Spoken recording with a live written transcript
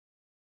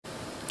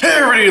Hey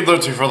everybody, Low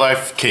 2 for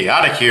Life,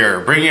 Chaotic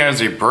here, bringing you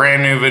guys a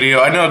brand new video.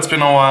 I know it's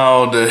been a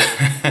while.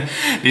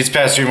 These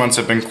past few months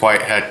have been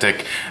quite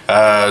hectic.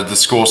 The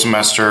school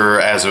semester,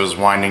 as it was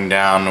winding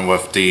down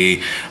with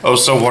the oh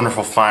so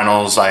wonderful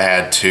finals, I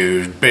had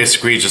to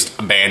basically just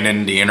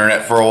abandon the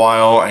internet for a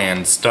while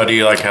and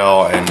study like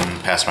hell and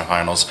pass my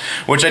finals,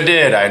 which I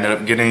did. I ended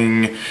up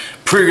getting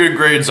pretty good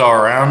grades all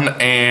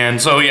around,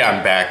 and so yeah,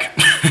 I'm back.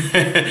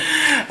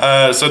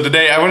 So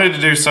today I wanted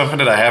to do something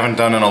that I haven't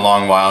done in a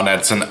long while, and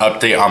that's an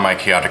update on my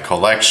Chaotic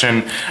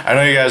collection. I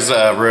know you guys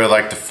really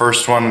liked the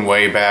first one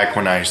way back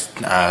when I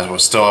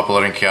was still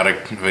uploading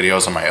Chaotic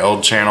videos on my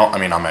old channel,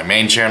 on my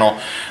main channel.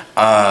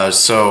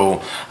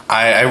 So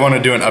I want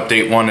to do an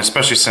update one,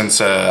 especially since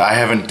I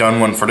haven't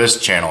done one for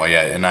this channel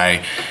yet, and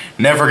I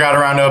never got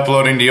around to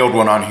uploading the old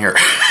one on here.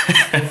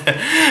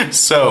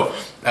 So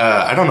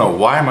I don't know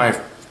why my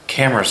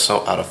camera's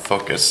so out of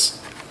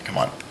focus. Come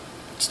on,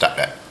 stop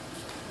that.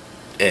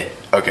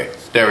 Okay,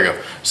 there we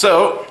go.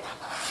 So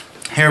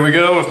here we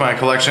go with my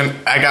collection.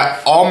 I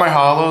got all my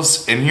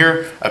hollows in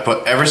here. I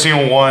put every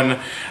single one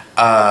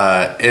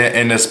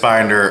in this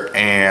binder,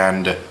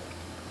 and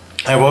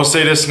I will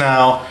say this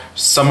now,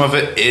 some of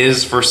it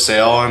is for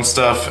sale and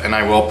stuff, and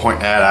I will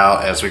point that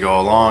out as we go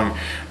along.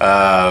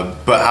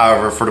 But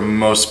however, for the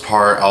most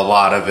part, a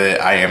lot of it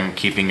I am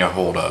keeping a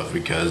hold of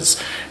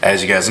because,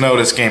 as you guys know,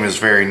 this game is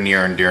very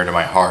near and dear to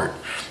my heart.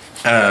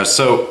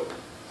 So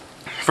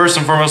first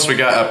and foremost, we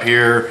got up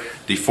here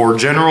the 4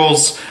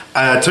 generals.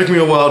 It took me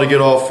a while to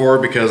get all 4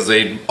 because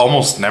they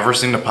almost never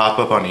seem to pop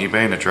up on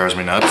eBay, and it drives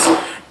me nuts.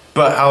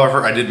 But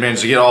however, I did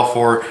manage to get all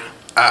 4.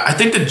 I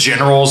think the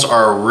generals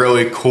are a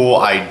really cool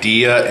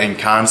idea and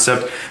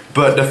concept,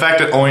 but the fact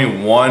that only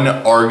 1,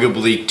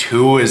 arguably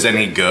 2, is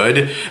any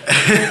good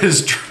it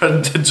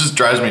just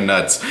drives me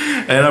nuts.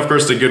 And of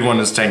course, the good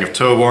one is Tank of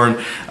Toborn.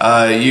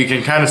 You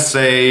can kind of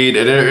say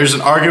that there's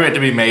an argument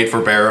to be made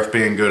for Barif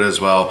being good as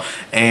well,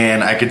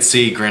 and I could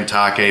see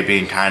Grantake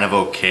being kind of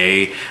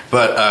okay,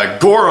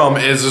 but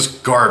Gorum is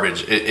just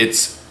garbage.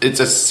 It's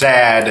a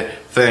sad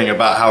thing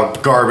about how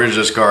garbage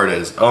this card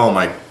is. Oh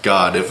my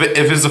god. If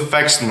his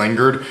effects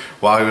lingered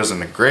while he was in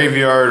the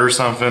graveyard or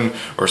something,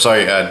 or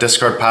sorry,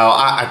 discard pile,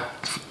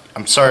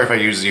 I'm sorry if I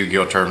use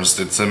Yu-Gi-Oh terms,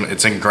 it's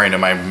ingrained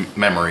in my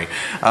memory.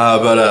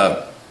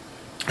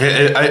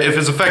 If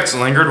his effects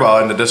lingered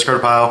while in the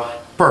discard pile,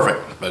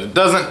 perfect, but it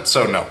doesn't,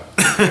 so no.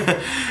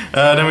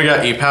 Then we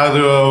got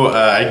Ipaluo.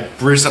 I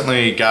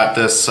recently got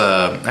this,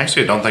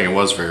 actually I don't think it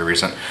was very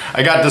recent.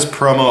 I got this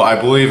promo, I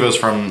believe it was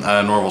from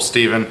Norval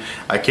Steven.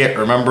 I can't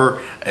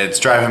remember, it's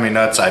driving me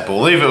nuts. I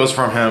believe it was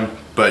from him,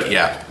 but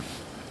yeah.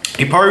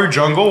 Iparu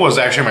Jungle was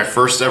actually my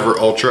first ever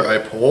Ultra I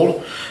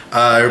pulled.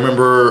 I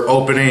remember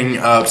opening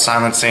up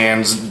Silent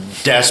Sands,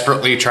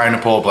 desperately trying to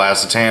pull a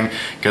Blastotan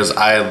because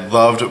I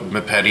loved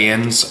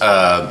Mepedians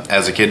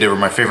as a kid. They were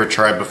my favorite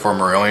tribe before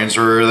Morelians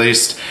were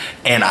released,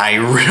 and I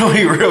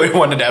really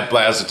wanted that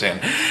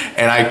Blastotan,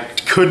 and I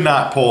could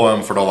not pull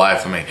him for the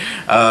life of me.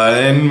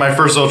 And my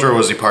first Ultra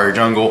was Iparu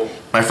Jungle.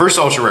 My first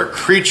Ultra Rare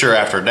creature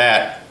after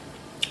that,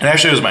 and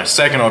actually it was my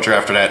second Ultra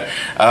after that,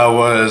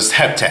 was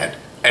Heptad.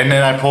 And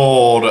then I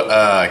pulled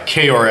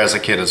Kaor as a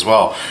kid as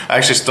well. I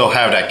actually still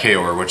have that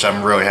Kaor, which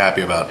I'm really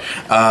happy about.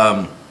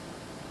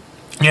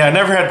 Yeah, I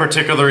never had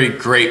particularly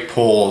great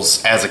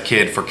pulls as a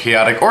kid for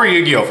Chaotic, or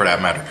Yu-Gi-Oh for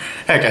that matter.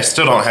 Heck, I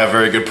still don't have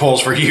very good pulls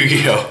for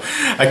Yu-Gi-Oh.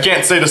 I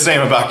can't say the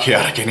same about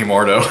Chaotic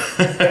anymore though.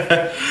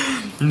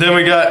 Then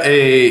we got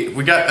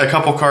a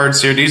couple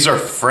cards here. These are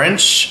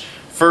French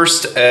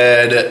First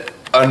Ed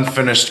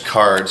unfinished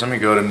cards. Let me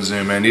go ahead and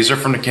zoom in. These are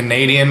from the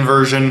Canadian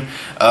version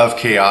of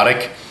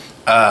Chaotic.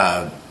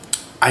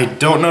 I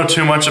don't know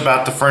too much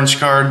about the French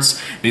cards.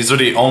 These are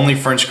the only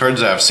French cards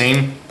that I've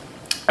seen,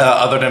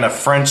 other than a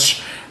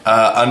French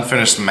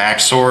unfinished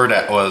Maxor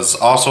that was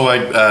also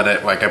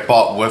that I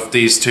bought with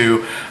these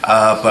two,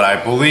 but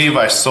I believe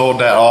I sold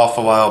that off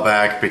a while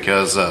back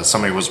because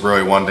somebody was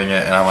really wanting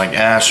it, and I'm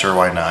like, sure,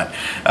 why not?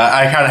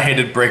 I kind of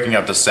hated breaking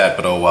up the set,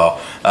 but oh well.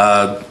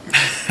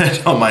 I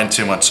don't mind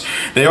too much.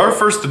 They are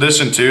first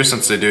edition too,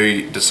 since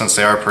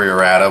they are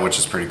pre-errata, which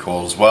is pretty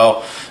cool as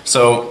well.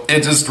 So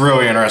it's just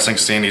really interesting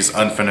seeing these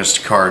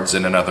unfinished cards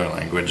in another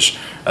language.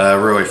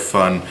 Really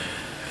fun.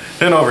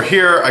 Then over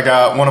here, I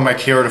got one of my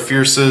Chaotic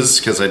Fierces,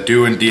 because I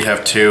do indeed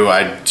have 2.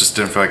 I just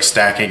didn't feel like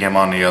stacking him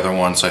on the other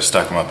one, so I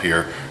stuck him up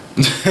here.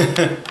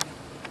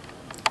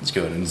 Let's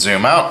go ahead and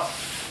zoom out.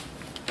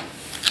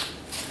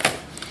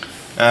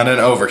 And then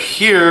over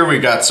here, we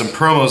got some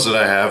promos that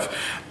I have.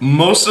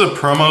 Most of the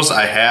promos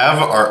I have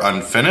are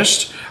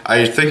unfinished.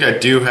 I think I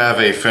do have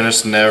a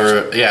finished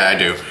Nebra. Yeah, I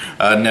do.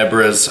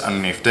 Nebra's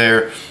underneath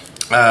there.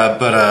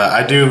 But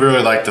I do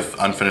really like the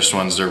unfinished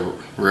ones. They're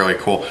really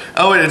cool.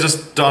 Oh wait, it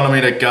just dawned on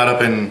me that got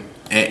up and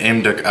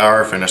Imduk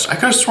are finished. I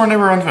could have sworn they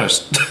were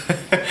unfinished.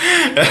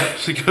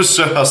 It goes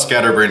to show how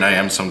scatterbrained I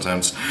am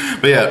sometimes.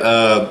 But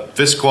yeah,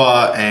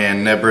 Visqua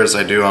and Nebras,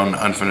 I do own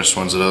unfinished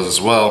ones of those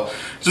as well.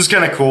 It's just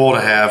kind of cool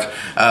to have.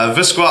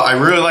 Visqua, I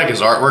really like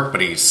his artwork,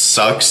 but he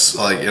sucks,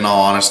 like, in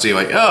all honesty.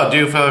 Like, oh,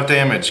 do 5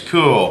 damage,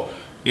 cool.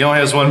 He only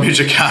has 1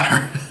 magic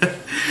counter.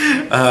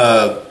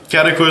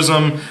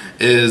 Cataclysm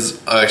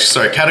is,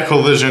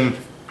 Cataclysm,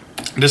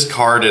 this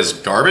card is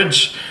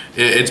garbage.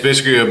 It's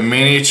basically a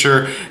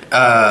miniature,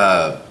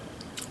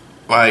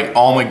 like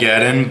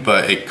Armageddon,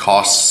 but it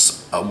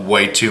costs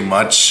way too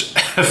much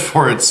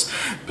for its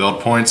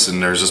build points,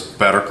 and there's just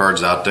better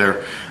cards out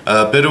there.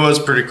 Bidua is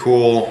pretty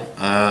cool.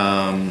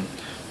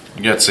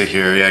 Let's see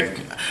here, yeah.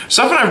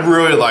 Something I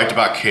really liked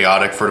about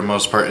Chaotic for the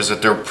most part is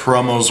that their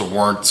promos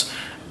weren't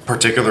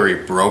particularly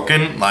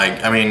broken.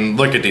 Like, I mean,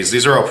 look at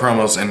these are all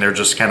promos and they're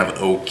just kind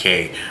of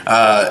okay.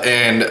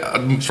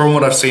 And from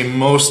what I've seen,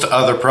 most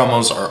other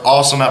promos are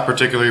also not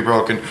particularly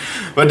broken,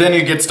 but then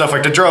you get stuff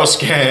like the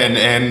Droskin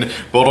and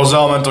Bodo's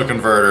Elemental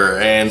Converter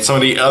and some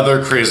of the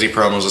other crazy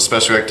promos,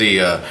 especially like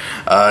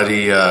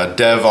the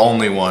dev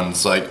only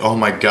ones. Like, oh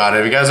my god,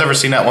 have you guys ever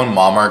seen that one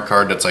Walmart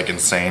card that's like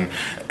insane?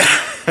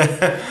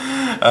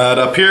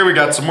 Up here we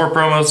got some more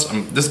promos.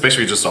 This is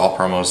basically just all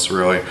promos,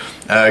 really.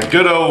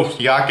 Good old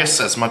Yakis,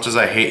 as much as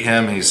I hate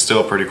him, he's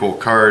still a pretty cool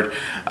card.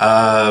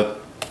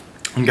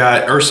 We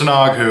got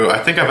Ursanog, who I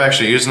think I've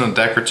actually used in a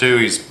deck or two.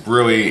 He's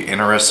really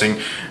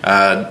interesting.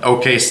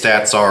 Okay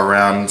stats all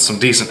around, some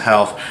decent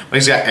health. But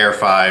he's got Air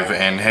 5,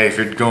 and hey, if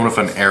you're going with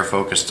an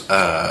air-focused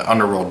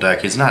Underworld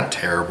deck, he's not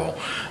terrible.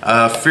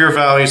 Fear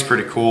Valley is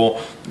pretty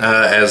cool.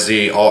 As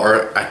the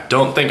all-art, I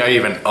don't think I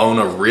even own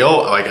a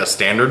real, like a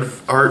standard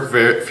art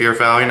Fear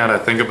Valley, now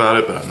that I think about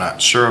it, but I'm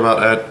not sure about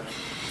that.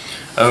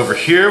 Over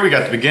here, we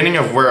got the beginning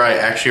of where I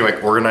actually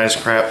like organize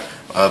crap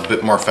a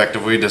bit more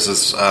effectively. This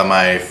is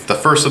the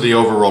first of the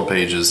overworld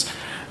pages.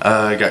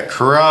 I got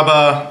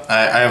Karaba.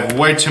 I have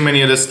way too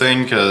many of this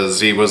thing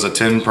because he was a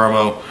 10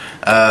 promo.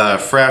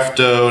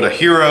 Frafto, the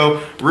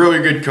hero, really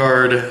good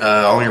card.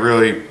 Only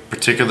really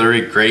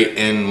particularly great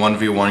in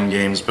 1v1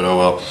 games, but oh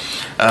well.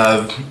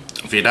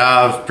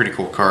 Vidav, pretty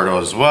cool card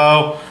as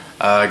well.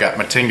 I got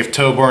my Ting of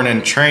Toborn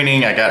in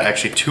training. I got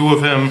actually 2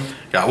 of him.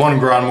 Got 1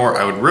 Gronmore.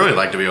 I would really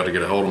like to be able to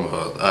get a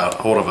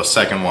hold of a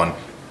second one,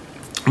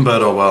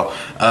 but oh well.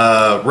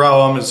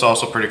 Realm is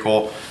also pretty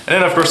cool. And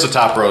then of course the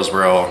top row is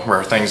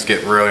where things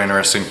get really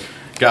interesting.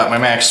 Got my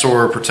Max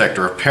Sword,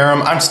 Protector of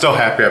Param. I'm still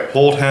happy I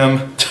pulled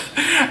him.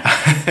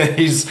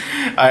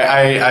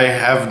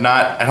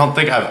 I don't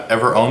think I've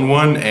ever owned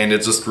one, and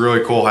it's just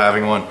really cool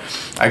having one.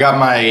 I got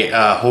my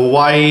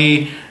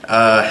Hawaii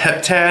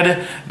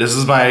Heptad. This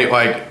is my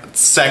like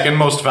second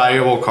most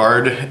valuable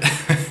card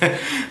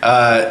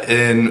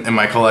in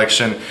my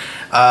collection.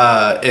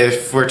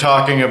 If we're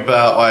talking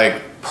about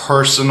like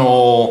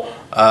personal,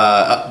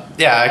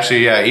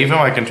 even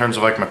like in terms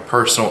of like my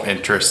personal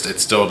interest,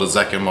 it's still the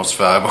second most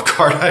valuable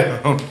card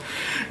I own.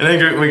 I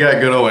think we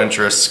got good old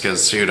interest,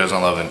 because who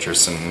doesn't love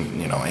interest?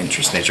 And you know,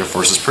 interest nature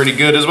force is pretty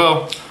good as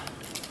well.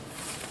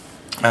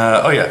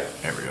 Oh yeah,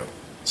 there we go.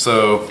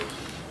 So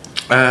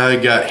I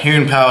got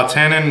Hewn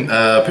Palatinin.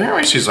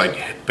 Apparently she's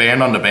like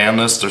banned on the ban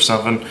list or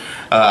something.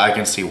 I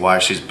can see why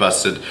she's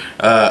busted.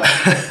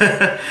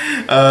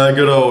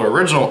 Good old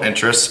original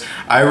interest.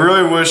 I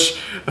really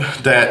wish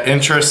that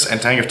interest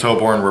and Tank of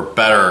Toborn were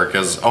better,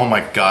 because oh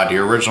my god, the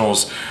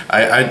originals,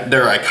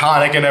 they're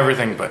iconic and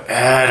everything, but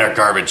they're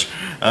garbage.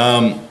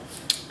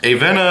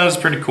 Avena is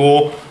pretty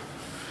cool.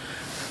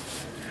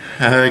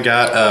 I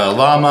got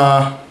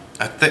Llama.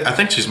 I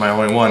think she's my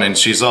only one, and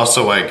she's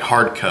also like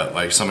hard cut,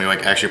 like somebody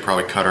like actually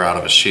probably cut her out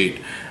of a sheet.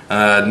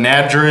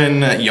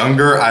 Nadrin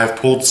Younger, I've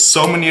pulled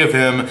so many of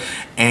him,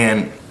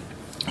 and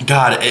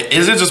god,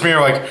 is it just me,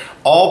 or like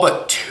all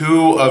but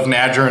 2 of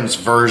Nadrin's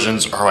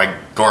versions are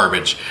like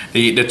garbage.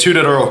 The 2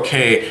 that are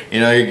okay,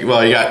 you know,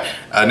 well, you got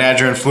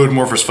Nadrin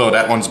Fluidmorphous Foe.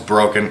 That one's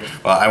broken.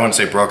 Well, I wouldn't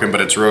say broken,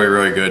 but it's really,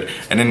 really good.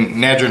 And then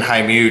Nadrin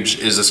High Muge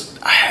is this,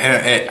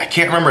 I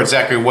can't remember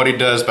exactly what he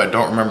does, but I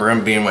don't remember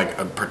him being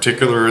like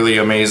particularly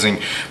amazing.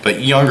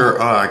 But Younger,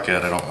 oh god,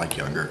 I don't like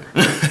Younger.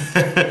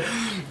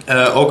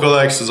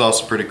 Okolex is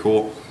also pretty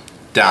cool.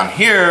 Down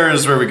here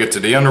is where we get to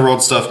the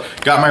Underworld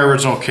stuff. Got my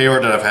original KO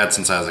that I've had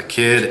since I was a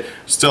kid.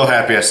 Still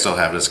happy I still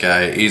have this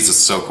guy. He's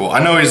just so cool. I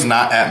know he's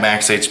not at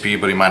max HP,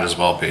 but he might as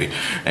well be.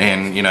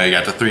 And you know, you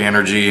got the 3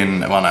 energy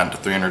and, well, not the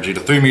 3 energy, the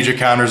 3 media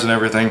counters and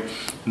everything.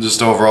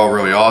 Just overall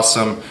really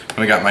awesome. And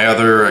we got my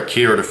other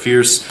Kior the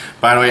Fierce.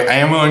 By the way, I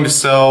am willing to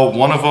sell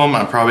one of them.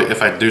 I'm probably,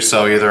 if I do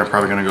sell either, I'm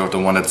probably gonna go with the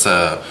one that's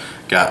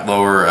got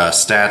lower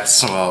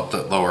stats, well,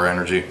 the lower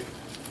energy.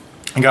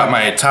 I got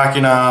my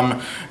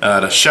Takinam,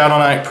 the Shadow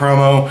Knight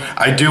promo.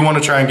 I do want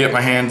to try and get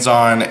my hands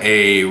on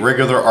a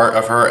regular art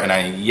of her,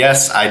 and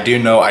yes, I do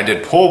know I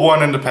did pull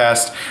one in the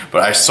past,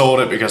 but I sold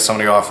it because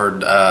somebody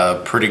offered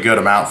a pretty good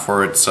amount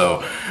for it,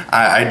 so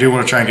I do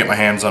want to try and get my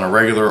hands on a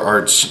regular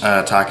art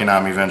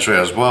Takinam eventually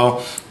as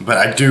well, but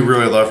I do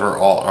really love her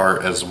alt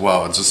art as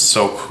well. It's just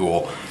so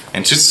cool,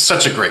 and she's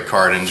such a great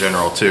card in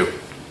general too.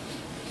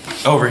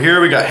 Over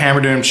here we got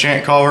Hammerdoom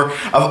Chantcaller.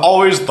 I've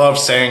always loved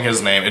saying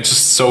his name. It's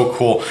just so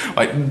cool.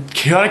 Like,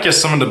 Chaotic has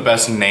some of the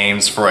best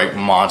names for like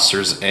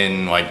monsters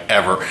in like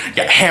ever. You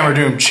got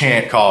Hammerdoom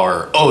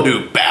Chantcaller,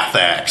 Odu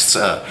Bathax,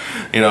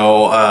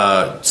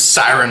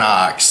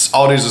 Sirenox.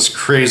 All these just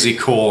crazy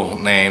cool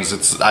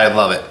names. I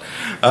love it.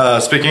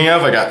 Speaking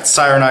of, I got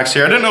Cyronox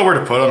here. I didn't know where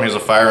to put him. He's a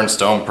Fire and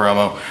Stone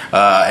promo,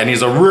 and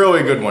he's a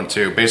really good one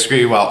too.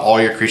 Basically, while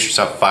all your creatures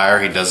have fire,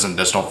 he does an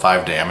additional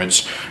 5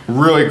 damage.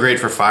 Really great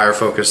for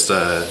fire-focused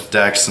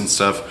decks and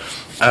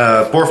stuff.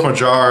 Borf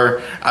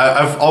Majar,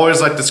 I've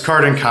always liked this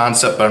card in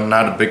concept, but I'm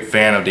not a big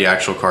fan of the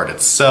actual card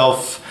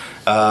itself.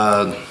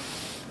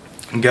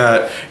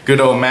 Got good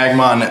old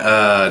Magmon,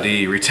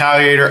 the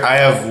Retaliator. I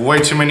have way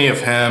too many of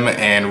him,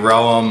 and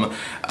Realm,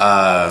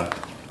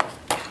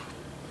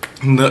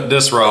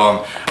 this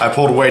Realm, I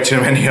pulled way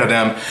too many of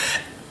them.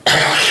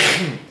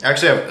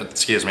 Actually,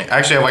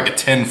 I have like a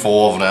tin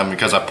full of them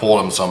because I pulled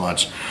them so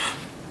much.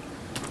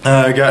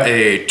 I got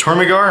a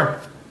Tormigar.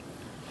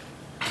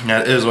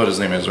 That is what his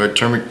name is, right?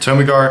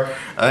 Tormigar.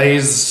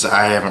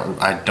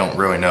 I don't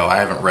really know. I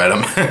haven't read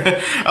him.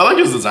 I like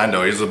his design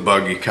though. He's a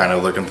buggy kind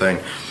of looking thing.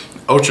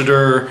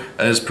 Ochadur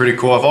is pretty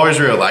cool. I've always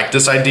really liked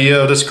this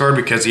idea of this card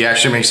because he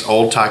actually makes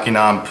old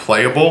Takinon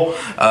playable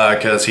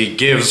because he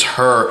gives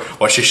her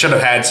what she should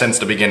have had since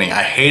the beginning.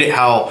 I hate it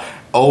how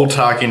old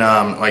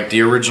Takinon, like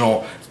the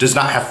original, does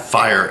not have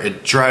fire.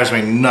 It drives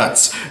me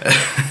nuts.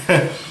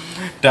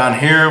 Down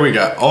here we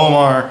got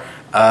Omar.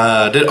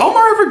 Did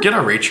Omar ever get a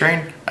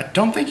retrain? I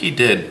don't think he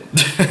did.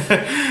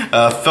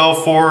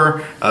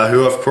 Felfor,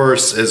 who of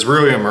course is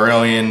really a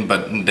Marillion,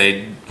 but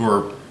they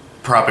were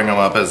propping him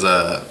up as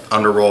a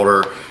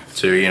underroller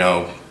to, you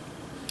know,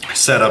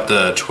 set up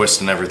the twist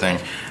and everything.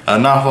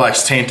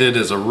 Nauphalax Tainted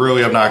is a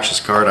really obnoxious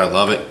card. I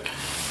love it.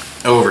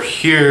 Over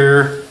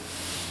here,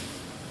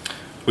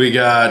 we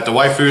got the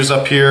waifus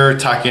up here,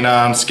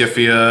 Takinon,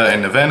 Skiffia,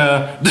 and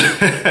Navena.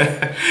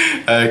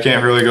 I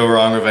can't really go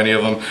wrong with any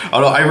of them.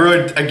 Although I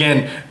really,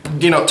 again,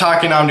 you know,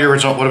 Takinon, the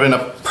original, would have been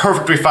a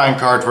perfectly fine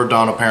card for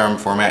Dawn of Param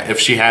format if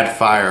she had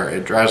fire.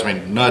 It drives me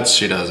nuts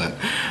she doesn't.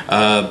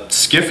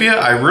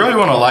 Skiffia, I really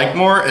want to like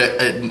more.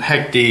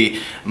 Heck, the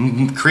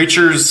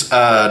creatures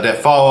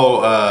that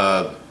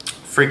follow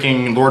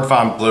freaking Lord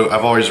Von Blue,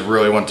 I've always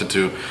really wanted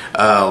to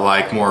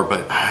like more,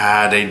 but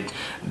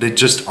they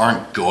just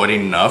aren't good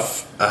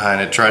enough,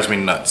 and it drives me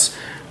nuts.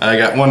 I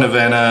got one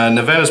Navena.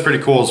 Navena's pretty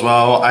cool as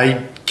well.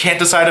 I can't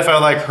decide if I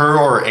like her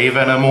or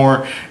Avena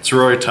more. It's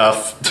really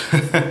tough.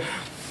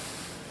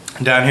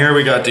 Down here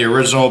we got the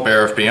original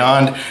Bear of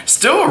Beyond.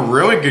 Still a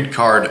really good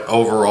card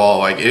overall.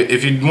 Like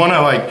if you want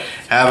to like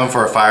have him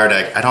for a fire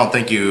deck, I don't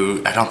think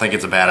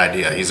it's a bad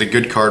idea. He's a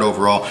good card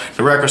overall.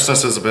 The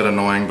Recklessness is a bit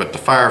annoying, but the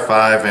Fire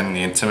 5 and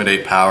the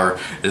Intimidate Power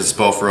is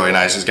both really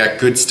nice. He's got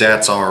good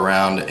stats all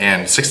around,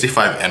 and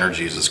 65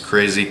 energies is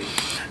crazy.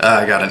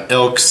 I got an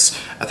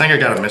Ilks. I think I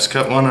got a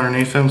miscut one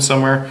underneath him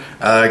somewhere.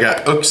 I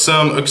got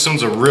Uxum.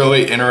 Uxum's a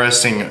really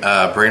interesting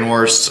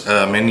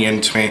Brainwurst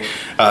minion to me.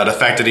 The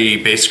fact that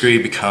he basically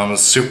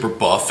becomes super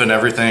buff and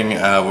everything,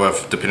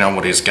 with depending on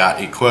what he's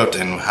got equipped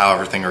and how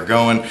everything are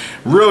going.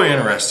 Really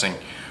interesting.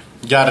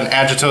 Got an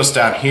Agitos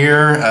down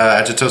here.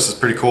 Agitos is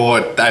pretty cool.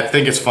 I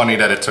think it's funny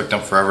that it took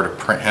them forever to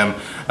print him.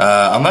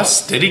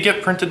 Unless, did he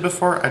get printed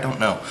before? I don't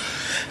know.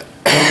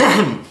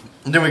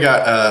 Then we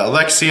got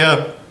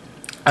Alexia.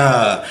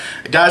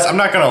 Guys, I'm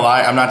not gonna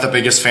lie, I'm not the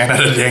biggest fan of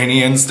the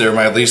Danians. They're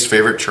my least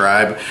favorite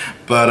tribe,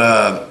 but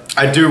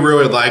I do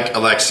really like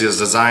Alexia's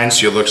design.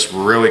 She looks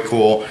really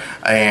cool,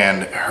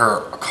 and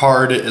her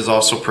card is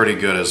also pretty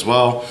good as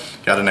well.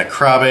 Got a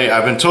Necrabe.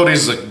 I've been told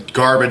he's a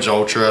garbage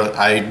ultra.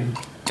 I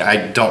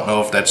don't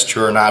know if that's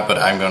true or not, but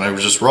I'm gonna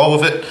just roll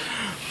with it.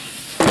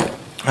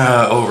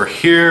 Over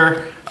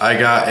here I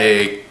got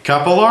a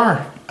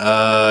Capelar.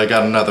 I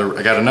got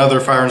another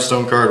Fire and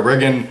Stone card,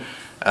 Regan.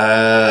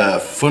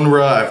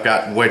 Funra, I've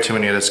got way too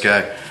many of this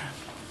guy.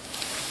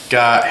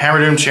 Got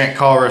Hammerdoom,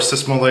 Chantcaller,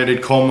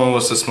 Assist-Molated, Colmo,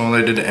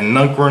 Assist-Molated, and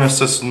Nunkrun,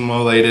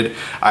 Assist-Molated.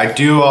 I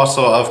do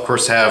also, of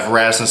course, have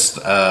Rasnus,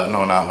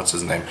 no, not, what's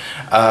his name?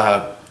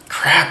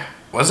 Crap,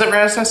 was it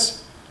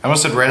Rasnus? I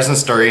almost said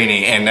Rasnus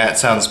Darini, and that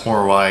sounds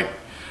more like,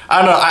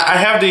 I don't know, I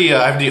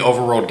have the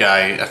overrolled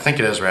guy, I think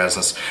it is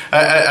Rasnus.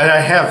 I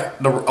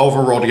have the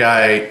overrolled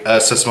guy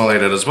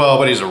Assist-Molated as well,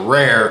 but he's a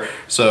rare,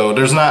 so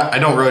there's not, I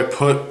don't really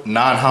put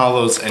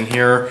non-hollows in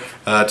here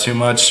too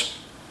much.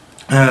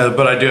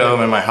 But I do have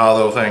them in my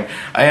hollow thing.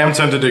 I am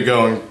tempted to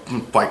go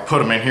and like put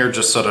them in here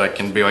just so that I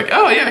can be like,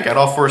 oh yeah, I got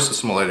all 4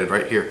 Assist-Molated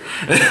right here.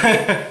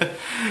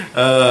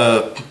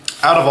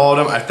 Out of all of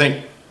them, I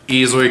think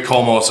easily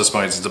Colmo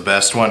Assist-Molated is the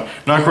best one.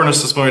 Nunkrun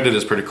Assist-Molated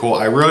is pretty cool.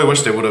 I really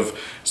wish they would have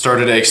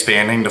started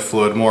expanding the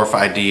Fluid Morph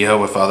idea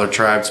with other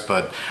tribes,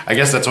 but I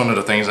guess that's one of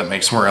the things that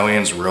makes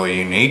Morellians really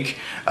unique.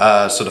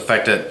 So the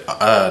fact that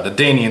the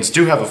Danians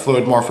do have a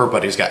Fluid Morpher,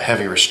 but he's got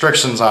heavy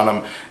restrictions on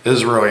him,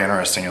 is really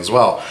interesting as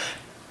well.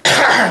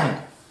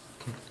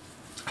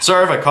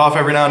 Sorry if I cough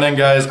every now and then,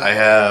 guys. I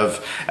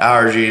have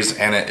allergies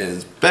and it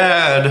is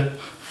bad.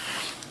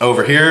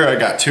 Over here I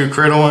got 2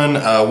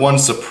 Cridolin,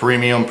 one's the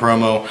premium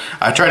promo.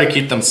 I try to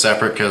keep them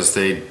separate because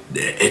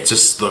it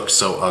just looks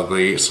so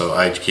ugly, so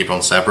I keep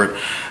them separate.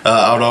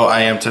 Although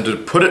I am tempted to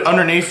put it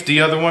underneath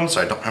the other one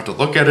so I don't have to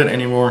look at it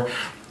anymore.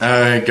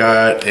 I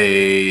got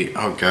a,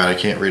 oh god, I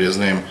can't read his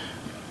name.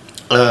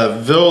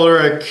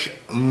 Vilric,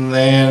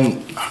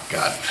 then, oh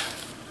god.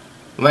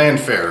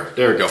 Landfair.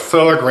 There we go.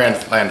 Feller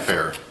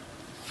Landfair.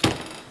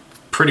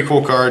 Pretty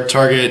cool card.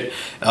 Target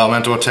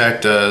elemental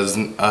attack does,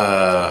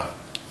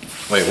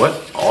 wait,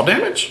 what? All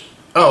damage?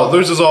 Oh,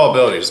 loses all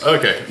abilities.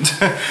 Okay.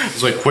 I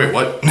was like, wait,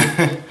 what?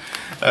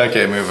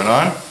 Okay, moving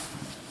on.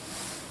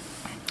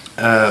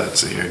 Let's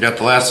see here. Got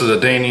the last of the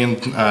Danian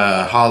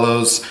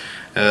Hollows.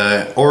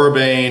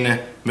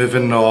 Orabane,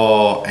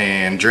 Mivendal,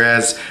 and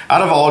Draz.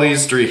 Out of all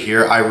these three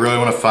here, I really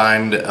want to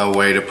find a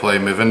way to play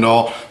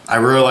Mivendal. I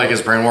really like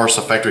his Brainwash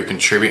effect where you can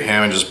tribute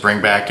him and just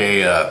bring back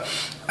a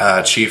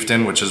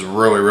Chieftain, which is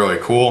really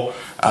cool.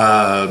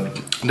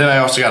 Then I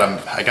also got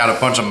a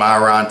bunch of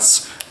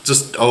Myrants.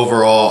 Just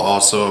overall,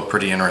 also a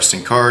pretty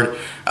interesting card.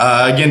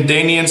 Again,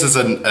 Danians is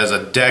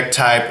a deck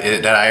type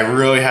that I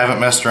really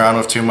haven't messed around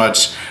with too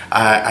much.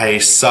 I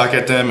suck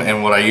at them,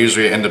 and what I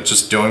usually end up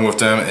just doing with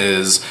them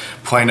is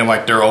playing them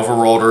like they're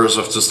overrollers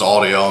with just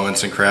all the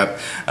elements and crap.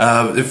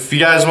 If you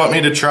guys want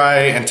me to try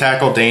and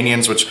tackle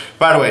Danians, which,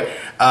 by the way,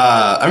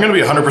 I'm going to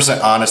be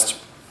 100% honest,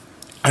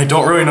 I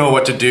don't really know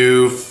what to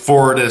do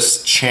for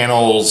this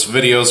channel's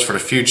videos for the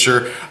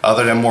future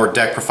other than more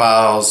deck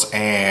profiles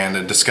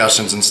and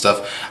discussions and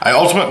stuff. I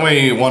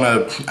ultimately want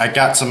to, I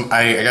got some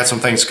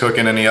things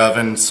cooking in the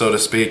oven, so to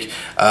speak,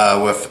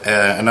 with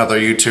another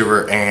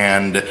YouTuber,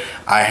 and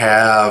I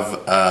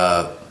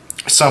have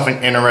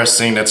something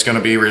interesting that's going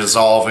to be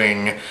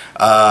resolving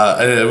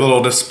a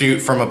little dispute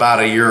from about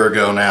a year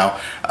ago now.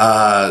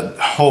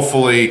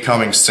 Hopefully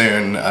coming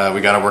soon.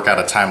 We got to work out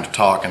a time to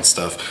talk and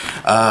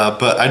stuff.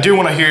 But I do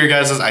want to hear your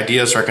guys'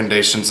 ideas,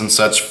 recommendations, and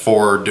such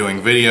for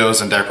doing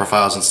videos and deck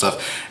profiles and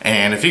stuff.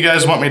 And if you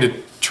guys want me to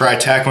try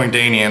tackling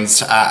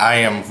Danians, I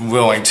am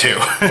willing to.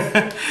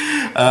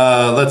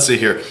 Let's see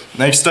here.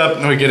 Next up,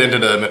 we get into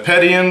the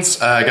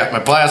Mepedians. I got my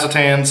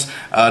Blazatans.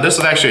 This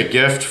is actually a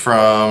gift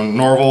from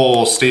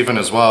Norval Steven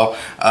as well.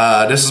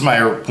 This is my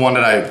one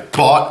that I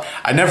bought.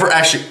 I never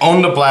actually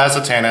owned a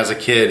Blazatan as a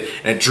kid,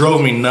 and it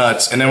drove me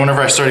nuts. And then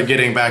whenever I started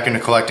getting back into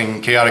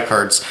collecting chaotic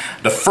cards,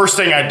 the first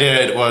thing I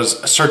did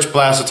was search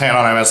Blazatan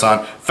on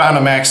Amazon, found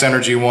a Max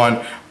Energy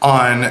one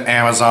on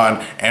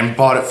Amazon, and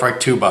bought it for like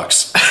 $2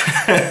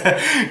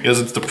 because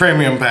it's the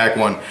premium pack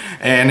one.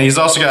 And he's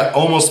also got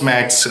almost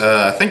max,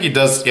 I think he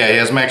does, yeah, he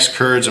has max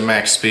courage and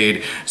max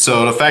speed.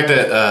 So the fact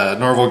that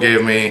Norval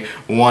gave me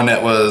one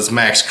that was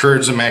max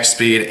courage and max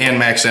speed and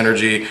max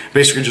energy,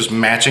 basically just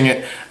matching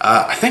it,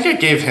 I think I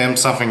gave him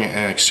something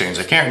in exchange.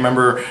 I can't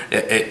remember.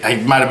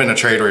 It might have been a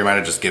trade, or he might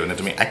have just given it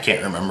to me. I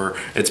can't remember.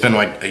 It's been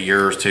like a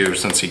year or two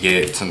since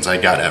I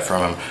got that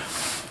from him.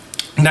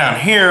 Down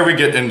here, we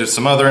get into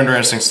some other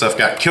interesting stuff.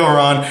 Got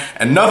Kilron,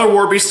 another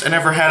War Beast I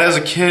never had as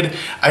a kid.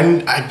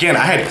 Again, I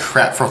had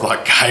crap for a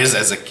lot of guys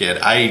as a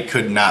kid. I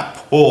could not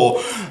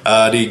pull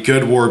the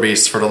good War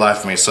Beasts for the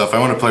life of me. So if I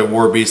want to play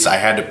War Beasts, I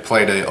had to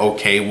play the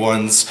okay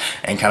ones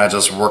and kind of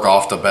just work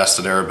off the best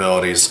of their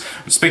abilities.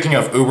 Speaking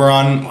of,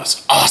 Uberon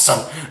was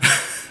awesome.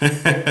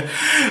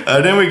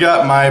 Then we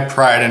got my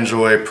pride and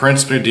joy,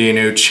 Prince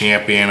Nudinu,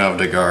 Champion of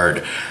the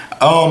Guard.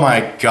 Oh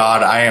my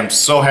god, I am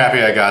so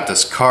happy I got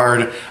this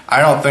card.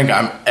 I don't think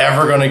I'm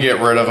ever going to get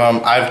rid of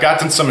him. I've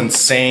gotten some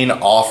insane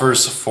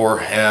offers for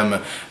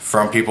him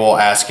from people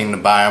asking to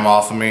buy him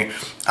off of me.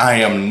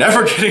 I am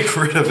never getting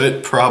rid of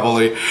it,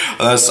 probably,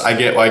 unless I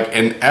get like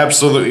an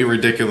absolutely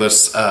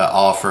ridiculous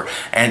offer.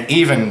 And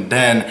even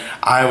then,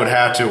 I would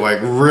have to like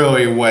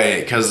really weigh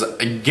it, because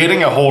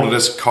getting a hold of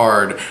this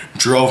card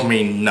drove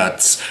me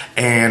nuts.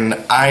 And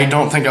I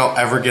don't think I'll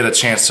ever get a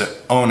chance to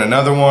own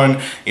another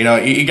one. You know,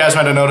 you guys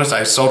might have noticed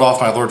I sold off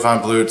my Lord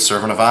Von Blut,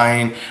 Servant of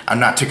Iron. I'm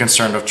not too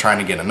concerned of trying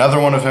to get another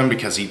one of him,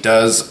 because he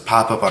does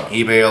pop up on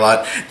eBay a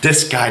lot.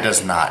 This guy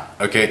does not,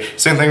 okay?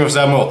 Same thing with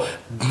Samuel.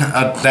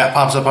 That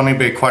pops up on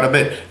eBay quite a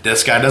bit.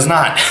 This guy does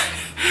not.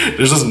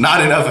 There's just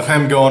not enough of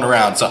him going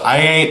around. So I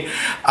ain't,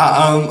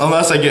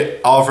 unless I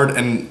get offered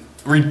an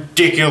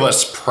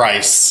ridiculous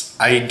price,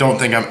 I don't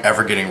think I'm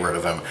ever getting rid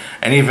of him.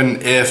 And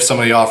even if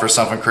somebody offers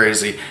something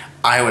crazy,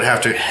 I would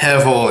have to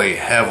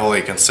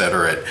heavily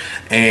consider it.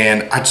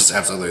 And I just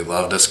absolutely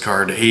love this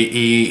card.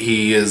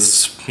 He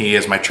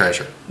is my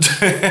treasure.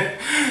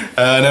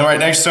 And then right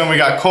next to him we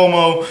got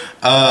Como,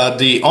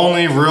 the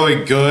only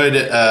really good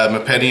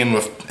Mepedian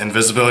with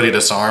invisibility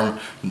disarm.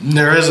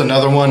 There is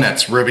another one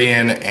that's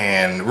Ribian,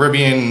 and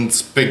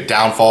Ribian's big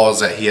downfall is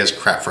that he has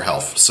crap for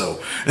health.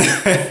 So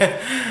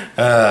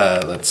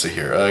let's see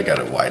here. I got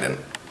it widen.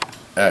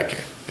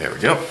 Okay, there we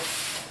go.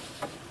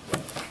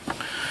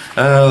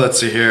 Let's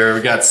see here,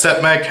 we got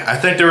Setmech. I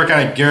think they were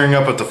kind of gearing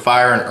up with the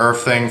fire and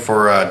earth thing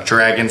for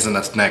dragons in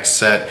this next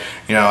set.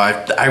 You know,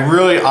 I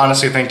really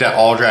honestly think that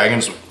all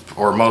dragons,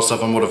 or most of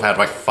them, would have had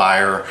like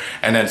fire,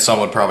 and then some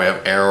would probably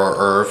have air or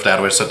earth.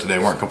 That way, so that they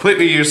weren't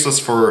completely useless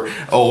for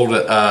old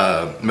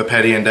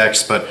Mepedian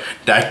decks, but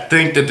I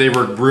think that they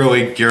were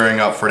really gearing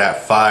up for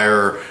that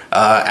fire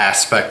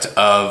aspect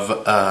of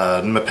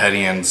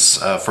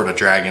Mepedians for the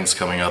dragons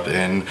coming up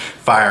in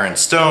Fire and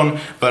Stone,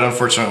 but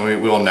unfortunately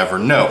we'll never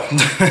know.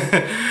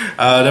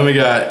 Then we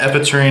got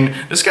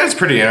Epitrine. This guy's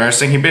pretty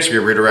interesting. He basically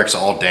redirects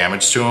all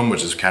damage to him,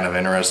 which is kind of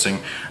interesting.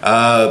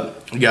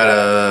 We got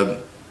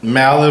a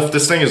Malif,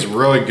 this thing is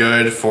really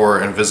good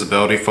for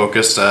invisibility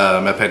focused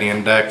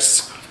Mepedian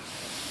decks.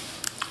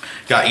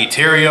 Got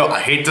Eterio. I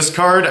hate this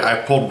card.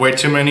 I pulled way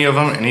too many of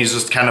them, and he's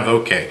just kind of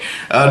okay.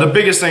 The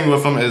biggest thing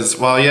with him is,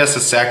 well, yes,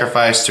 his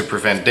sacrifice to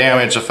prevent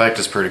damage effect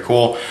is pretty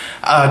cool.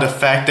 The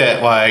fact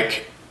that,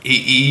 like,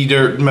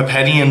 either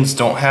Mepedians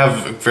don't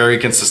have very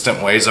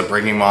consistent ways of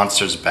bringing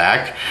monsters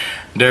back,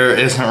 there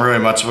isn't really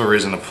much of a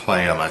reason to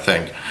play him, I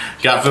think.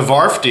 Got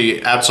Vivarf,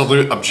 the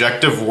absolute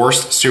objective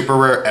worst super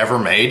rare ever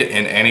made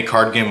in any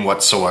card game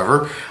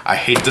whatsoever. I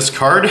hate this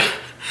card.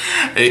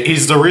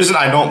 He's the reason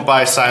I don't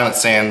buy Silent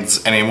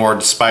Sands anymore,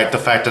 despite the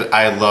fact that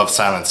I love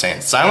Silent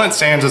Sands. Silent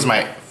Sands is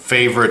my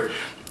favorite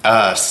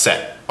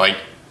set, like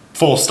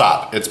full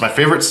stop. It's my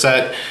favorite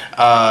set.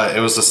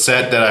 It was the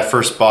set that I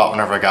first bought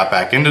whenever I got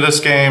back into this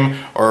game,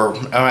 or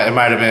it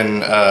might have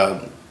been,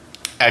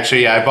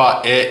 actually, yeah, I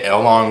bought it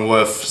along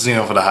with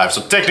Xeno for the Hive.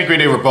 So technically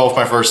they were both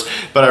my first,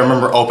 but I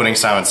remember opening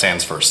Silent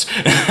Sands first.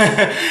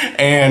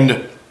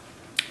 And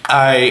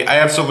I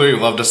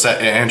absolutely loved the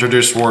set. It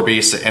introduced War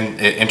Beast,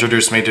 and it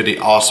introduced me to the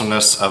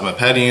awesomeness of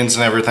Mepedians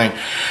and everything.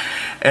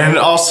 And it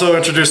also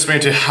introduced me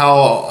to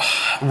how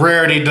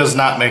rarity does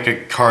not make a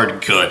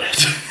card good.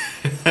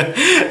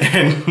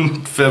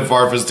 And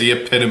Vivarf is the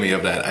epitome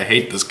of that. I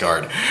hate this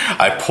card.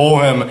 I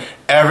pull him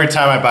every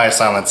time I buy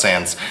Silent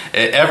Sands.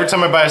 Every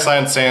time I buy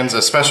Silent Sands,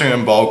 especially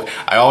in bulk,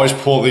 I always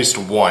pull at least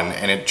one,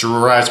 and it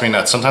drives me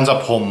nuts. Sometimes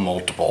I'll pull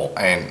multiple,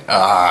 and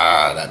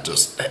that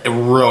just, it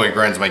really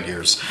grinds my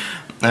gears.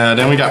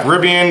 Then we got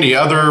Ribian, the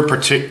other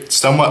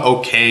somewhat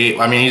okay.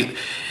 I mean,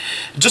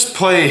 just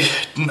play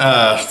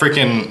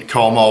freaking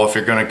Como if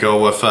you're gonna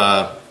go with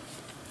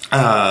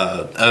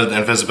an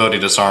invisibility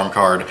disarm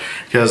card,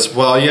 because,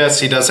 well, yes,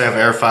 he does have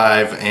Air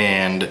 5,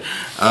 and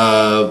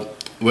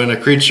when a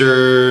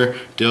creature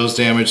deals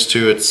damage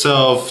to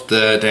itself,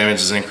 the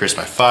damage is increased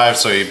by 5,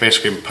 so he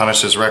basically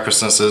punishes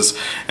recklessnesses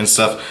and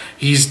stuff.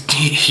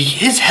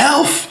 His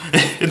health,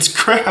 it's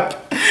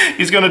crap.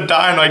 He's gonna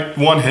die in like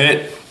 1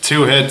 hit,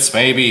 2 hits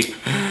maybe,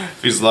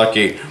 if he's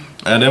lucky.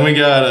 And then we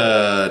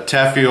got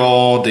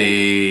Tafiol,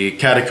 the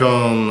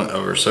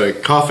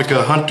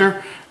Kafika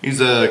Hunter.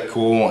 He's a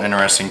cool,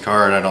 interesting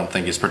card. I don't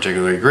think he's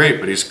particularly great,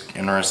 but he's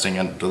interesting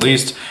at the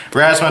least.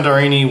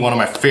 Rasmandarini, one of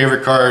my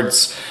favorite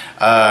cards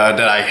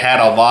that I had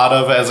a lot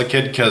of as a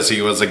kid, because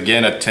he was,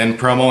 again, a 10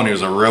 promo, and he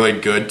was a really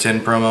good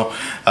 10 promo.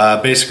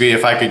 Basically,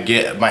 if I could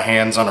get my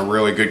hands on a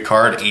really good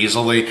card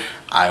easily,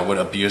 I would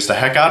abuse the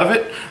heck out of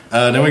it.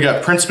 Then we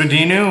got Prince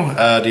Medinu,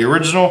 the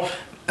original.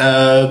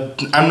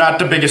 I'm not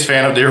the biggest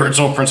fan of the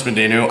original Prince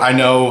Medinu. I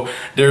know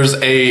there's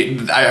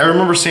I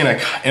remember seeing an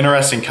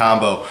interesting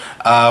combo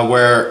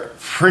where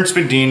Prince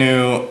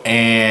Medinu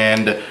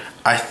and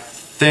I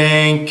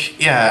think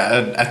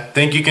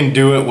you can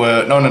do it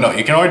with, no,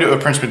 you can only do it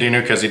with Prince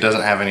Medinu because he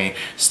doesn't have any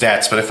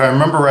stats, but if I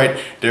remember right,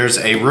 there's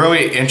a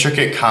really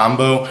intricate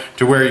combo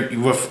to where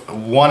with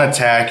one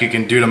attack you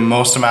can do the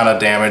most amount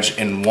of damage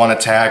in one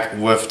attack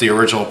with the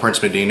original Prince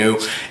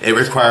Medinu. It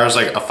requires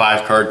like a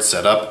 5-card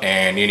setup,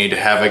 and you need to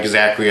have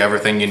exactly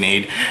everything you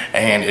need,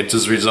 and it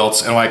just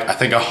results in like, I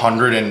think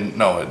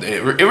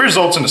it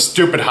results in a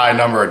stupid high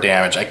number of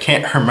damage. I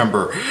can't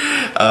remember.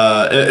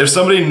 If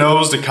somebody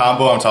knows the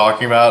combo I'm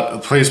talking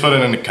about, please put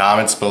it in the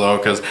comments below,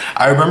 because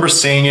I remember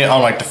seeing it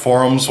on like the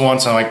forums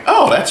once, and I'm like,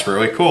 oh, that's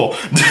really cool.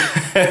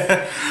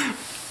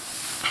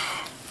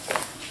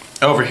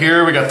 Over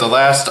here we got the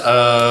last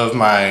of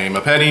my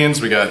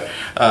Mepedians. We got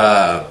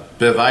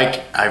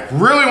Bivike. I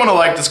really want to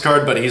like this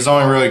card, but he's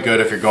only really good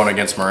if you're going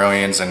against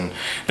Morellians, and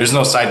there's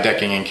no side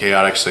decking in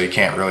Chaotic, so you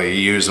can't really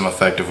use them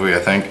effectively, I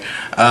think.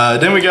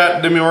 Then we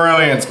got the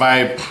Morellians,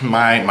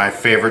 my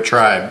favorite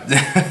tribe.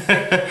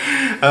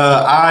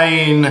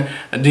 Eyeing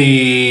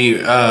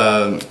the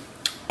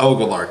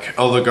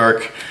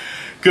Oligarch.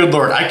 Good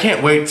lord, I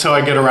can't wait till I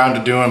get around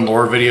to doing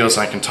lore videos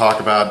and I can talk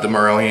about the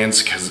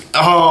Morellians, because,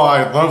 oh,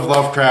 I love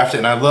Lovecraft,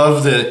 and I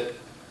love the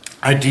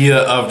idea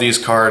of these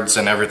cards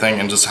and everything,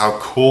 and just how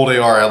cool they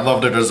are. I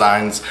love their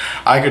designs.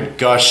 I could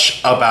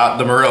gush about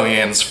the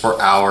Morellians for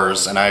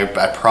hours, and I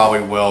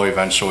probably will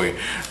eventually.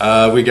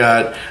 We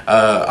got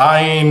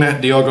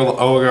Ayn, the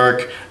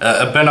Oligarch,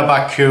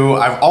 Benabaku.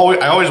 I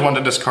always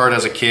wanted this card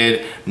as a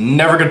kid.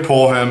 Never could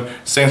pull him.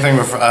 Same thing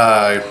with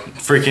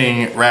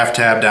freaking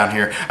Raftab down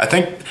here. I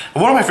think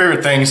one of my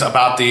favorite things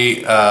about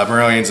the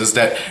Morellians is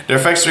that their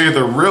effects are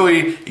either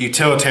really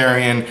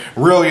utilitarian,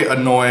 really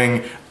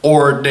annoying,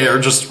 or they are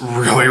just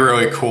really,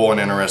 really cool and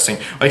interesting.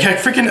 Like, heck,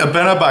 freaking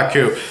Abena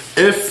Baku.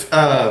 If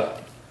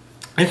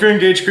your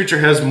engaged creature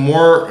has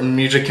more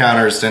music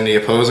counters than the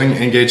opposing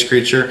engaged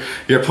creature,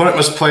 your opponent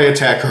must play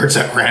attack cards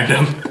at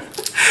random.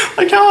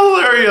 Like, how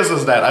hilarious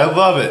is that? I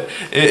love it.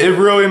 It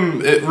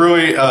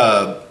really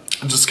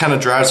just kind of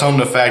drives home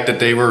the fact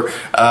that they were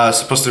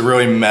supposed to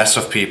really mess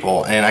with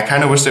people, and I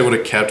kind of wish they would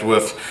have kept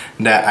with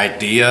that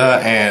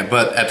idea,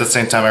 but at the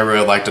same time I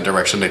really like the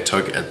direction they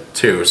took it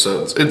too.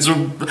 So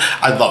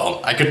I love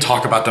them. I could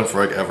talk about them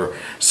forever.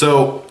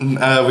 So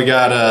we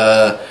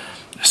got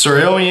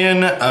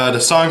Cerulean, the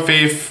Song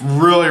Thief,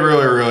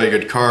 really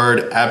good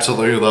card.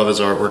 Absolutely love his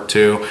artwork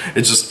too.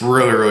 It's just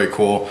really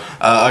cool.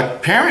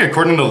 Apparently,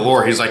 according to the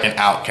lore, he's like an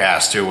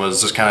outcast who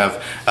was just kind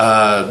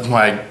of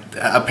like,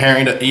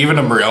 apparently even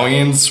the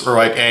Marillions were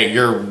like, hey,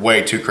 you're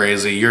way too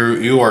crazy.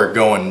 You are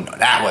going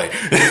that way.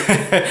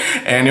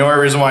 And the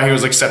only reason why he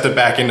was accepted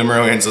back into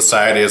Marillion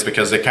society is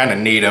because they kind of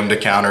need him to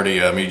counter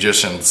the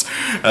magicians,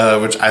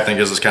 which I think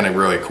is just kind of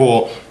really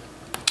cool.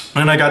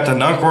 And I got the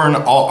Nuncorn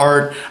alt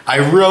art. I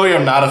really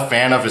am not a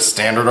fan of his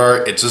standard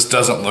art. It just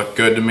doesn't look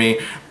good to me,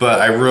 but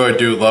I really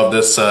do love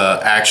this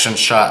action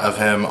shot of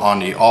him on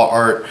the alt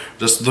art.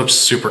 Just looks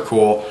super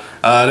cool.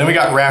 Then we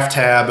got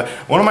Raftab,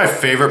 one of my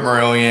favorite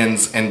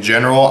Marillions in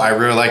general. I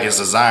really like his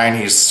design.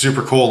 He's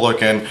super cool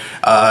looking.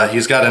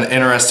 He's got an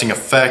interesting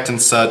effect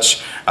and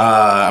such.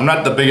 I'm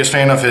not the biggest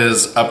fan of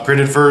his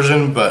upgraded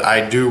version, but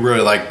I do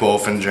really like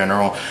both in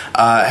general.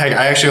 Heck,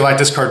 I actually like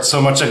this card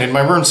so much I named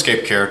my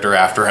RuneScape character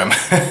after him.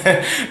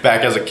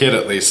 Back as a kid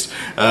at least.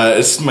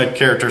 My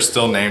character's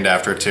still named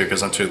after it too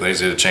because I'm too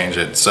lazy to change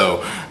it.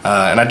 So,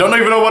 and I don't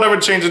even know what I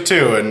would change it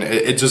to, and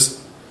it just,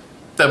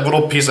 that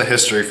little piece of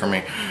history for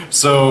me.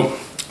 So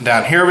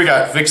down here we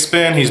got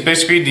Vixspin. He's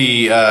basically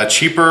the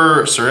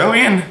cheaper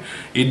Cerulean.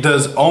 He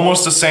does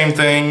almost the same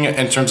thing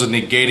in terms of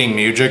negating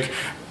music,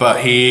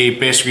 but he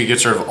basically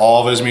gets rid of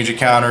all of his music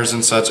counters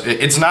and such.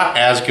 It's not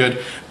as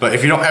good, but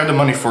if you don't have the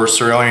money for a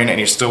Cerulean and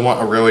you still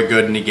want a really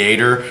good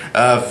negator,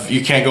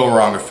 you can't go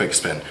wrong with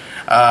Vixspin.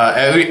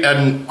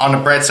 And on the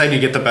bright side, you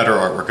get the better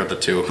artwork of the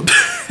two,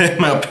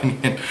 in my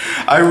opinion.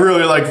 I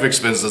really like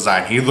Vixspin's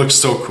design. He looks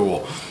so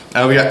cool.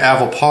 We got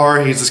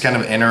Avalpar, he's just kind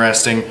of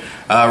interesting.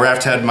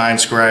 Raftab Mind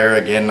Scryer,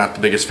 again, not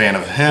the biggest fan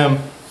of him.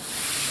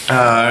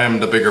 I'm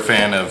the bigger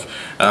fan of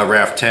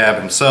Raftab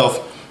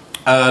himself.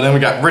 Then we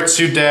got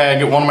Ritsu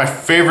Dag, one of my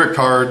favorite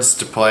cards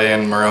to play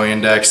in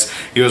Marillion decks.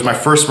 He was my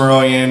first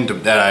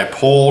Marillion that I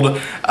pulled.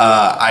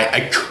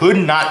 I could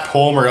not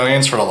pull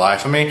Marillions for the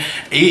life of me.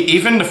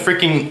 Even the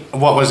freaking,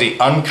 what was he,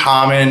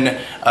 uncommon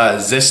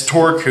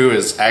Zistork, who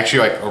is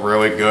actually like a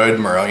really good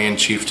Marillion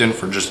Chieftain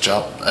for just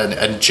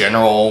a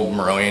general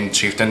Marillion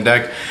Chieftain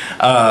deck.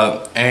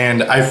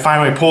 And I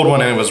finally pulled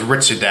one and it was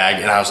Ritsu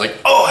Dag, and I was like,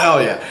 oh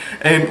hell yeah.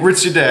 And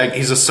Ritsu Dag,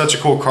 he's such a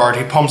cool card.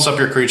 He pumps up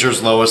your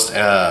creature's lowest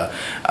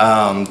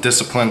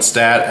discipline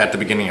stat at the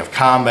beginning of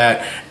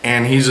combat,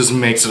 and he just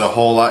makes it a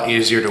whole lot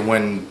easier to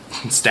win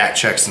stat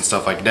checks and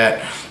stuff like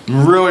that.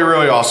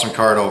 Really awesome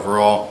card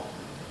overall.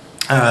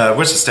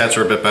 Wish the stats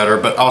were a bit better,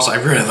 but also I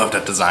really love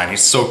that design.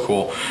 He's so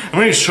cool. And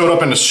when he showed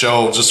up in the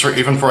show, just for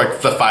even for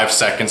like the 5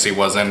 seconds he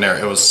was in there,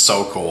 it was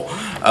so cool.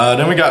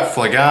 Then we got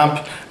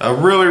Flagamp, a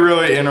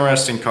really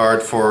interesting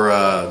card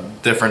for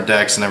different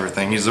decks and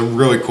everything. He's a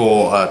really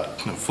cool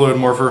fluid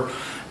morpher.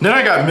 Then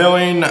I got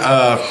Milling,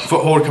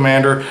 Foothold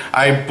Commander.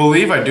 I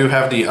believe I do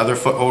have the other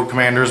Foothold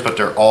Commanders, but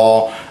they're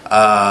all,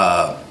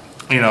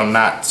 you know,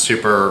 not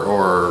super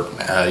or,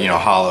 you know,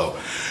 hollow.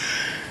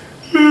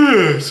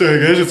 Sorry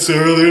guys, it's so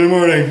early in the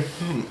morning.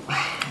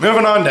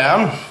 Moving on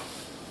down,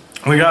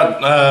 we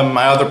got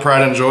my other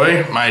pride and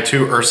joy, my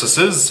 2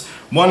 Ursuses.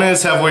 One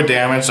is heavily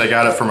damaged, I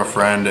got it from a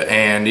friend,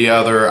 and the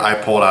other I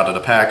pulled out of the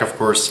pack, of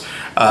course.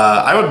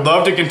 I would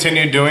love to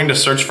continue doing the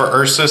search for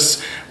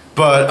Ursus,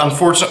 but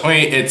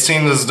unfortunately it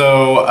seems as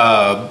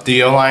though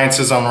the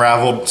Alliance's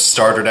Unraveled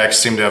starter decks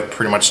seem to have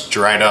pretty much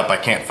dried up. I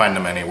can't find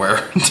them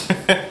anywhere.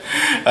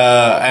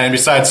 And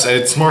besides,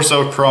 it's more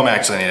so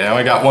Chromax I need. I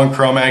only got 1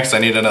 Chromax, I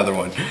need another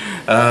one.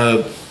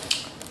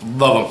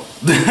 Love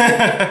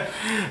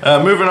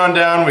them. Moving on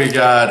down, we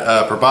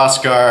got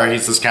Proboscar,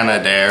 he's just kind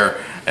of there.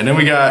 And then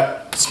we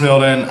got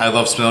Smilden. I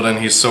love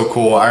Smilden, he's so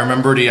cool. I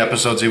remember the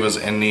episodes he was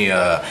in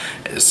the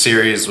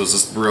series was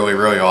just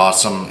really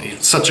awesome.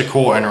 He's such a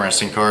cool,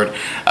 interesting card.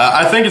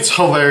 I think it's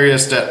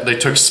hilarious that they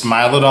took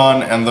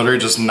Smilodon and literally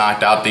just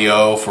knocked out the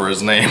O for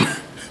his name.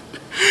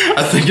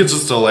 I think it's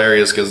just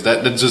hilarious because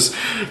that just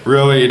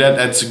really,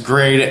 that's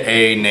grade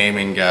A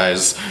naming,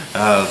 guys.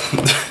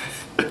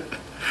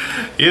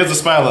 He has a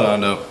Smilodon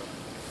though.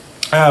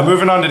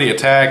 Moving on to the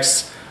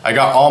attacks. I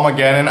got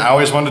Almageddon. I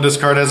always wanted this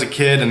card as a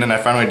kid, and then I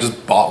finally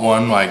just bought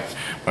one like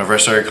whenever I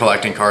started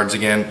collecting cards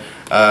again.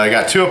 I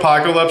got 2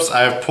 Apocalypse.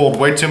 I've pulled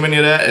way too many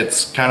of that.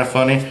 It's kind of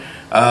funny.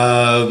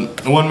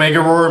 1 Mega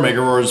Roar.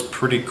 Mega Roar is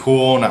pretty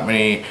cool. Not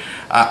many.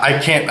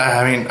 I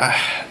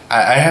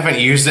haven't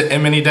used it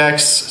in many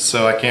decks,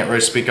 so I can't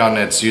really speak on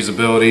its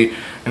usability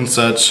and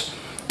such.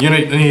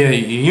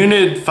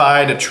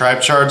 Unified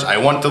Tribe Charge. I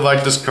want to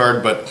like this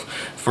card, but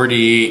for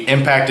the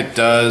impact it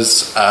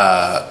does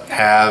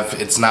have,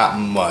 it's not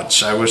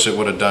much. I wish it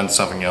would have done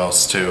something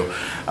else too.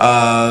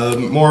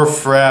 More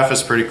Fraff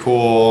is pretty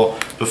cool.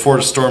 Before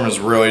the Storm is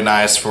really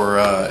nice for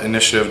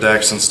initiative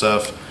decks and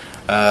stuff.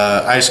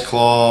 Ice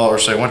Claw, or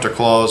say Winter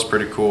Claw is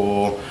pretty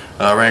cool.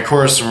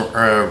 Rancorous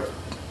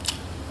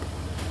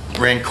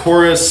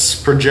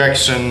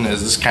Projection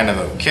is just kind of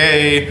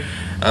okay.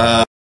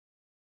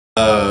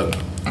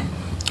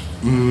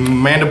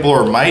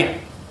 Mandibular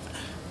Might,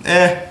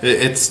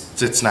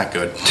 it's not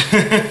good.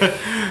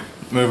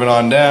 Moving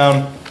on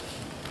down.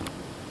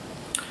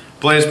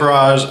 Blaze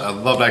Barrage, I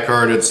love that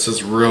card. It's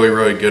just really,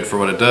 really good for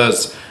what it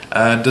does.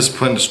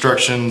 Discipline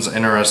Destruction's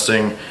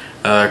interesting.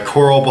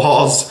 Coral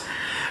Balls.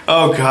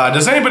 Oh god,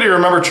 does anybody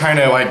remember trying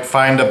to like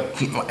find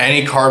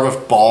any card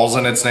with balls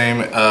in its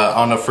name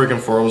on the freaking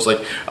forums?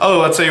 Like, oh,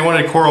 let's say you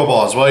wanted Coral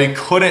Balls. Well, you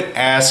couldn't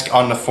ask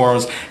on the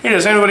forums, hey,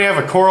 does anybody have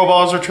a Coral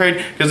Balls or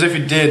trade? Because if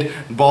you did,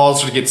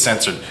 balls would get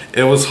censored.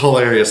 It was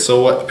hilarious.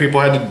 So what people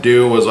had to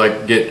do was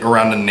like get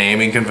around the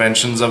naming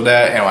conventions of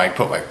that and like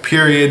put like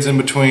periods in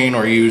between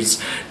or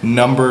use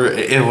number.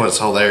 It was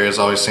hilarious.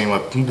 Always seeing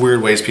what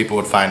weird ways people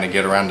would find to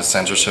get around the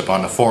censorship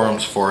on the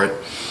forums for it.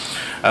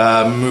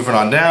 Moving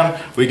on down,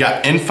 we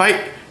got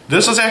Infight.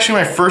 This was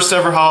actually my first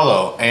ever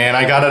holo, and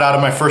I got it out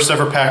of my first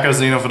ever pack of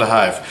Xeno for the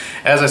Hive.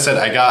 As I said,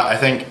 I got, I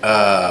think,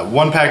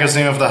 one pack of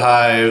Xeno for the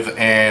Hive,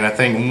 and I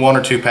think 1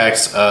 or 2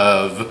 packs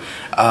of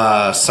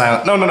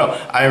Silent... No,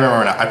 I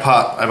remember now. I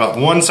bought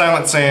 1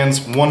 Silent Sands,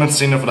 1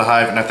 Xeno for the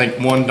Hive, and I think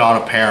 1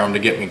 Dawn of Param to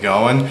get me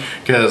going,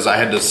 because I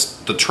had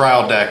the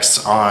trial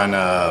decks on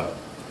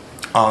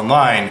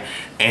online,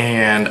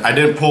 and I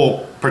didn't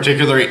pull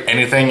particularly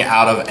anything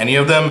out of any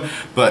of them,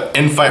 but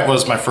Infight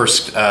was my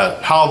first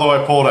holo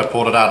I pulled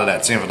it out of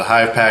that Xeno for the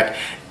Hive pack,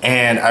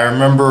 and I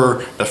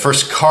remember the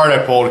first card I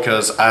pulled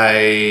because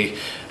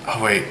oh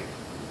wait,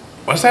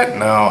 was that?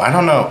 No, I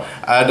don't know.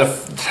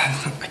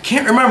 I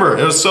can't remember,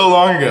 it was so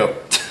long ago.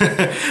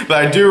 But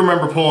I do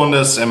remember pulling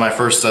this in my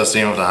first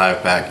Xeno for the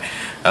Hive pack.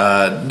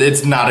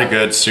 It's not a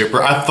good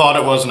super. I thought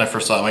it was when I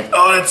first saw it. I'm like,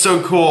 oh, that's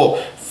so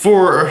cool.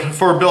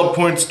 4 build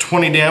points,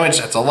 20 damage,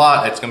 that's a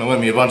lot. It's gonna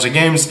win me a bunch of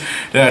games.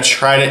 Then I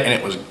tried it and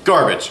it was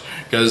garbage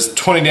because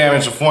 20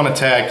 damage with 1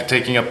 attack,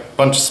 taking up a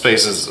bunch of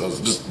spaces was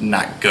just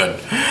not good.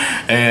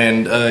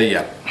 And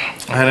yeah,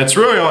 and it's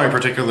really only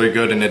particularly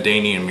good in a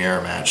Danian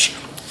mirror match.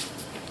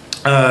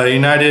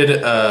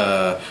 United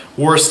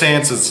War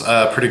Stance is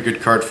a pretty good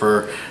card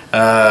for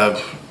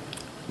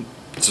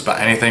just about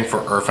anything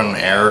for Earth and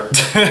Air.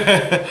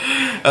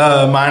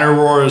 Minor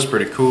Roar is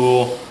pretty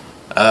cool.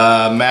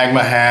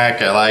 Magma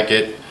Hack, I like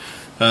it.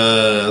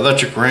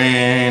 Electric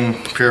Rain,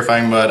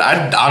 Purifying Mud.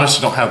 I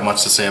honestly don't have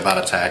much to say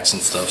about attacks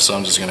and stuff, so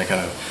I'm just gonna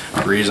kind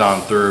of breeze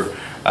on through.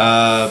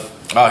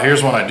 Oh,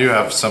 here's one I do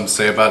have something to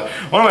say about.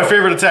 One of my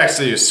favorite attacks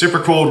to use, Super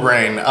Cold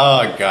Rain.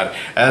 Oh god,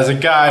 as a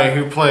guy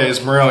who plays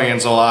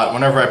Marillions a lot,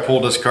 whenever I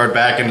pulled this card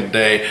back in the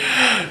day,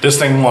 this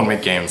thing won me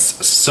games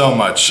so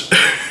much.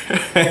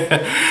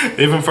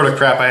 Even for the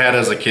crap I had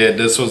as a kid,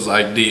 this was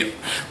like the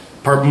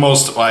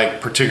most like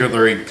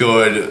particularly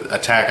good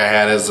attack I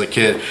had as a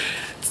kid.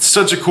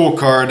 Such a cool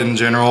card in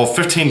general.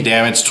 15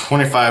 damage,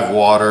 25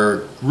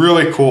 water,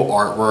 really cool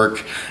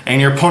artwork,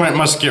 and your opponent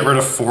must get rid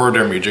of 4 of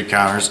their magic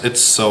counters. It's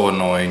so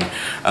annoying.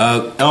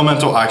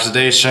 Elemental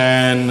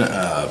Oxidation,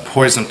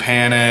 Poison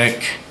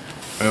Panic,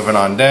 moving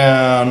on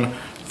down,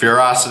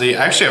 Ferocity.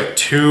 I actually have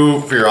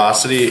 2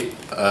 Ferocity,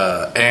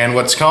 and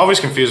what's always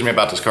confused me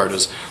about this card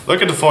is,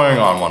 look at the foiling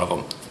on one of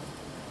them.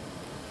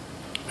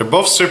 They're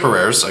both super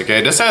rares,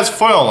 okay? This has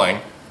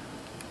foiling.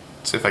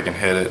 Let's see if I can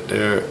hit it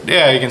there.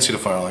 Yeah, you can see the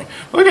foiling.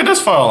 Look at this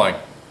foiling.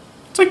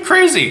 It's like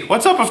crazy.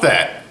 What's up with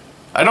that?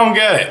 I don't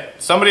get it.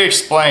 Somebody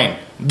explain.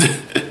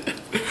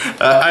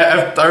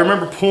 I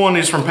remember pulling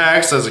these from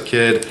packs as a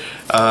kid,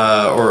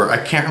 or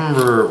I can't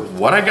remember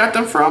what I got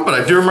them from, but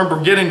I do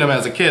remember getting them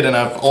as a kid, and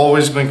I've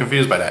always been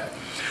confused by that.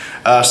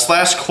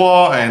 Slash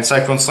Claw and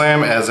Cyclone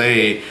Slam, as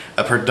a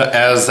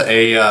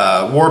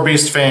War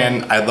Beast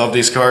fan, I love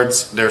these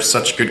cards. They're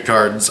such good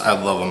cards. I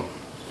love them.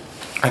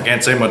 I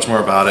can't say much more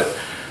about it.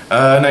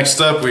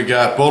 Next up, we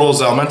got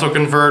Bodil's Elemental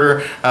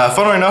Converter.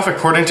 Funnily enough,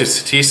 according to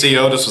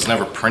TCO, this was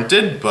never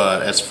printed,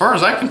 but as far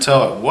as I can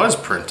tell, it was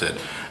printed.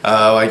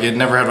 Like it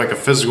never had like a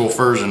physical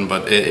version,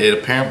 but it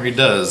apparently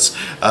does.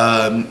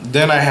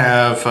 Then I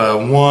have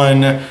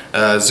 1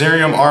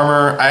 Xerium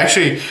Armor. I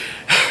actually...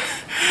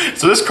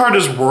 So this card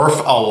is worth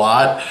a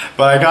lot,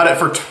 but I got it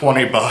for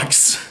 20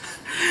 bucks.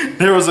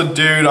 There was a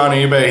dude on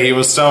eBay, he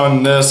was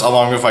selling this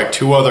along with like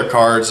 2 other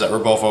cards that were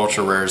both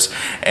ultra rares,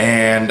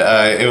 and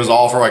it was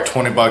all for like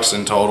 20 bucks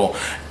in total.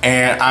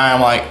 And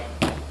I'm like,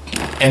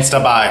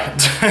 insta buy.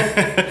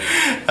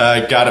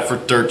 I got it for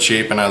dirt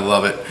cheap and I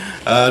love it.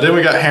 Then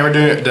we got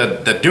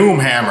the Doom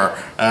Hammer.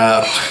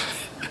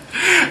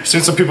 I've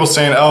seen some people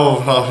saying,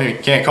 oh, well, you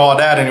can't call it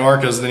that anymore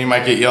because then you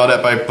might get yelled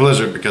at by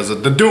Blizzard because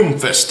of the Doom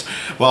Fist.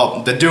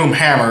 Well, the Doom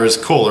Hammer is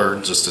cooler,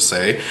 just to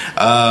say.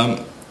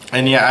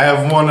 And yeah, I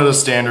have one of the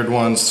standard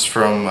ones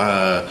from,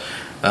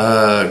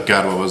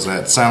 God, what was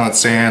that? Silent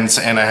Sands,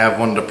 and I have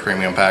one of the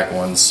premium pack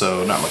ones,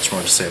 so not much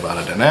more to say about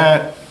it than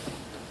that.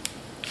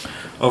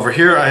 Over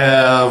here I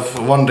have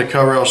one of the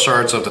Cowrail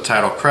Shards of the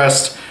Tidal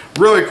Crest.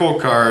 Really cool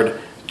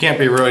card. Can't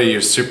be really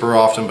used super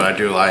often, but I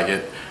do like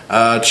it.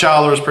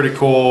 Chowler is pretty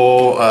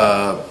cool.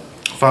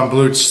 Von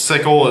Bluet's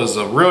Sickle is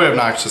a really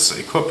obnoxious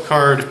equip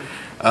card.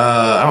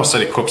 I almost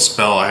said equip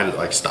spell, I had to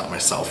like stop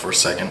myself for a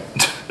second.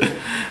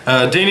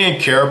 Danian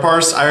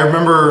Carapace, I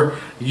remember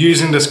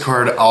using this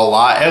card a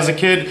lot as a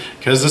kid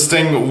because this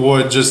thing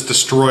would just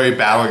destroy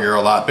Battle Gear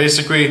a lot.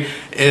 Basically,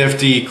 If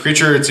the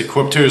creature it's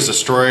equipped to is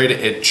destroyed,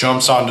 it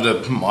jumps onto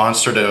the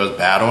monster that it was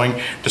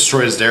battling,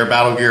 destroys their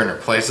battle gear, and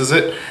replaces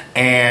it.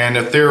 And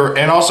if they're,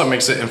 and also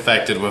makes it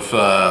infected with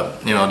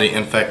you know, the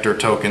infector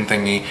token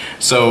thingy.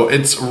 So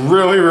it's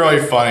really,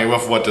 really funny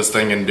with what this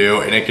thing can do,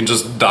 and it can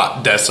just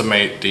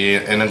decimate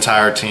an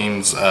entire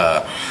team's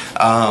battle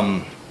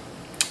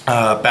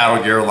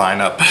gear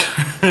lineup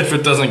if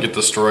it doesn't get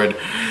destroyed.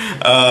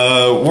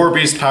 War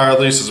Beast Power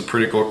Release is a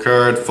pretty cool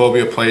card.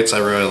 Phobia Plates I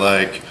really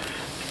like.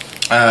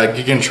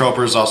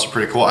 Gigantroper is also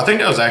pretty cool. I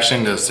think that was actually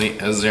in the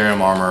Azerium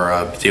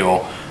Armor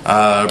deal.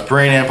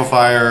 Brain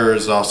Amplifier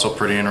is also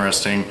pretty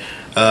interesting.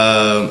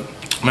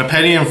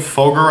 Mepedian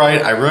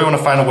Fulgurite, I really want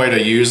to find a way to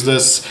use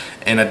this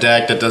in a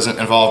deck that doesn't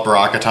involve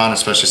Barakaton,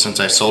 especially since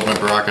I sold my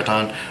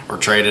Barakaton, or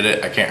traded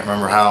it. I can't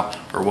remember how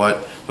or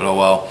what, but oh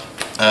well.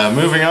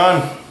 Moving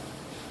on.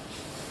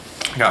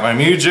 I got my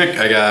music.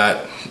 I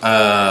got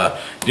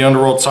the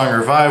Underworld Song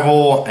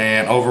Revival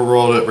and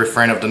Overworld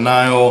Refrain of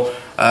Denial.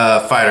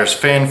 Fighter's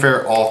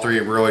Fanfare, all three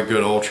really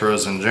good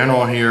ultras in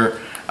general here.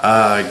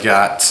 I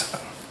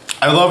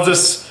love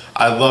this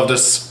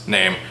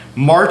name.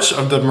 March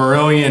of the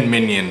Marillion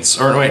Minions.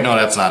 Or wait, no,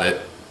 that's not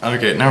it.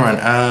 Okay, never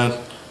mind.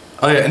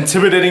 Oh yeah,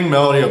 Intimidating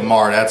Melody of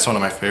Mar, that's one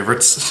of my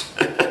favorites.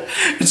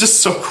 It's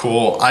just so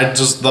cool. I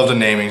just love the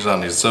namings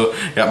on these. So,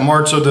 yeah,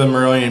 March of the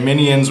Marillion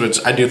Minions, which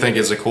I do think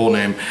is a cool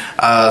name.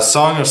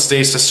 Song of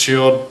Stasis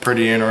Shield,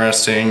 pretty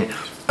interesting.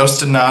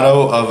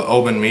 Ostinato of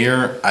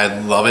Obenmir, I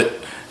love it.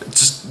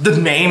 Just the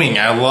naming,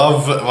 I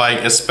love, like,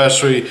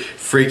 especially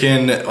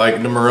freaking,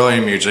 like, the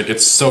Marillion music.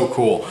 It's so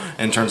cool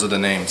in terms of the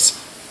names.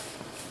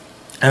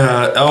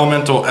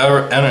 Elemental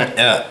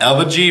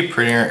Elegy,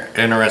 pretty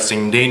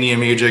interesting Dania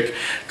music.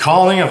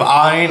 Calling of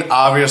Ayn,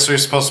 obviously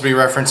supposed to be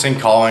referencing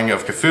Calling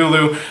of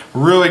Cthulhu.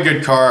 Really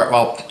good card.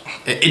 Well,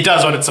 it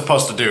does what it's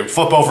supposed to do.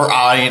 Flip over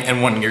Ayn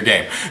and win your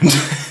game.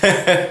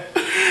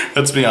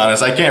 Let's be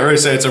honest, I can't really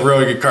say it's a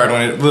really good card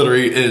when it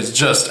literally is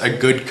just a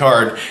good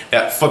card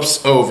that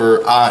flips over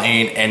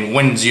Ayn and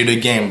wins you the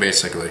game,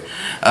 basically.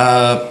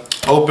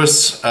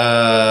 Opus,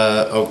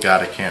 oh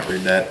god, I can't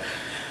read that.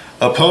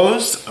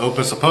 Opposed,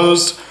 Opus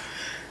Opposed,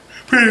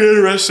 pretty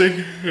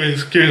interesting,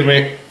 excuse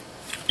me,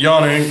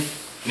 yawning,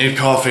 need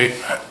coffee,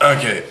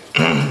 okay.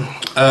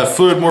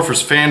 Fluid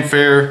Morphers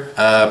Fanfare,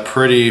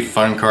 pretty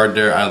fun card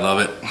there, I love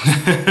it.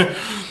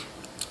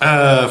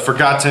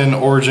 Forgotten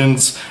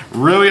Origins,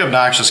 really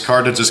obnoxious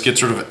card that just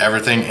gets rid of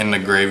everything in the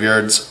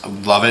graveyards,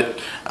 love it.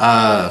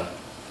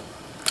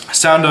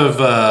 Sound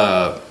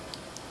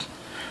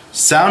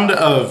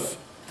of,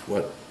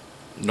 what?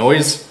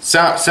 Noise?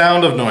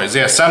 Sound of Noise.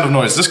 Yeah, Sound of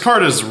Noise. This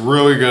card is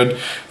really good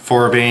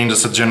for being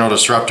just a general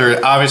disruptor.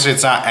 Obviously,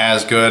 it's not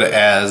as good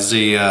as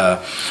the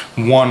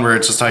one where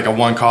it's just like a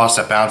one cost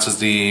that bounces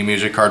the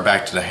music card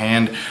back to the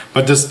hand.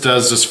 But this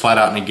does just flat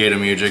out negate a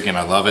music, and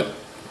I love it.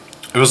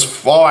 It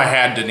was all I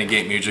had to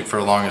negate music for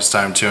the longest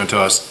time too, until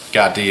I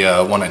got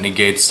the one that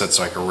negates. That's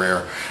like a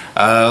rare.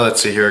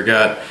 Let's see here. I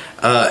got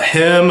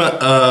Hymn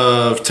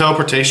of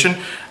Teleportation.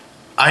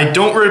 I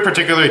don't really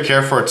particularly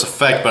care for its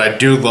effect, but I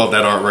do love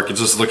that artwork. It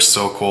just looks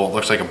so cool. It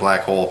looks like a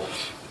black hole.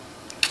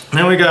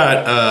 Then we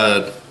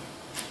got,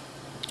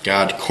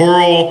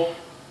 Coral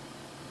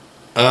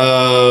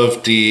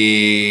of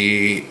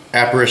the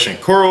Apparition.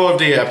 Coral of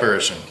the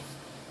Apparition.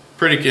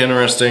 Pretty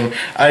interesting.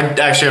 I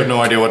actually have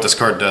no idea what this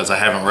card does. I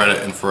haven't read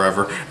it in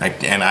forever,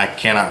 and I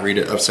cannot read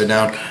it upside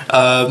down.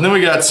 Then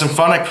we got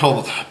Symphonic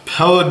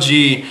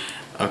Pelagy.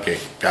 Okay,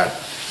 God.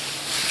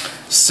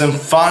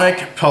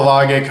 Symphonic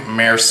Pelagic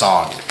Mare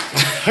Song.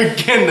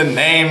 Again, the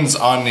names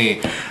on the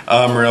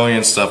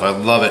Marillion stuff, I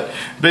love it.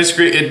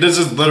 Basically, this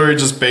is literally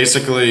just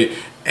basically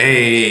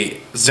a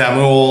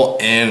Zamul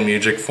in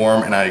music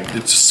form, and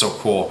it's just so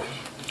cool.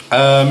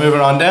 Moving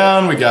on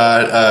down, we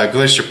got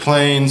Glacier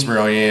Plains,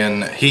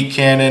 Marillion Heat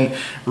Cannon.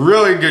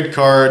 Really good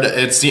card.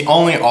 It's the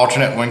only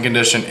alternate win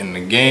condition in the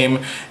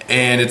game,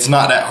 and it's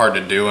not that hard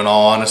to do in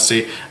all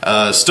honesty.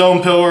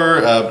 Stone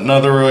Pillar,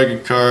 another really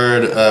good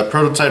card.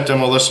 Prototype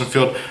Demolition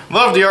Field.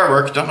 Love the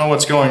artwork, don't know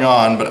what's going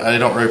on, but I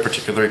don't really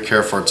particularly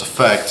care for its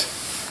effect.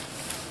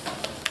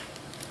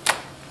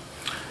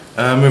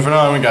 Moving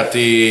on, we got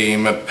the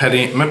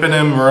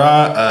Mepedim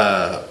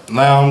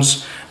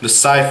Lounge, the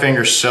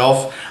Psyfinger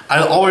Shelf. I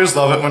always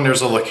love it when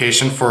there's a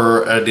location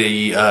for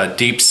the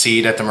deep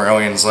sea that the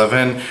Marillions live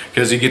in,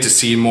 because you get to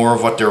see more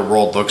of what their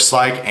world looks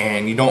like,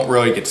 and you don't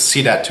really get to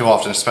see that too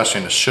often, especially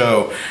in the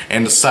show.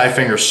 And the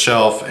Psyfinger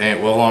Shelf, and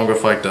along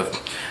with like the,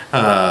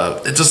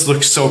 it just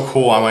looks so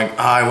cool. I'm like,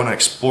 I want to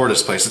explore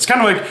this place. It's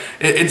kind of like,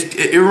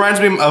 it reminds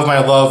me of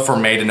my love for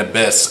Made in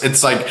Abyss.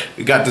 It's like,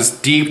 you got this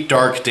deep,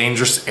 dark,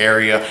 dangerous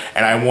area,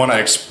 and I want to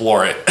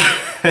explore it.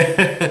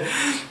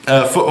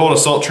 Foothold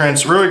Assault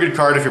Trance, really good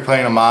card if you're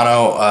playing a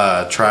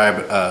mono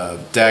tribe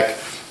deck.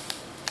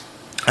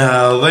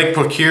 Lake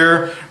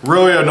Procure,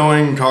 really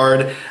annoying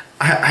card.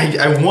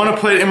 I want to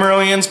play it in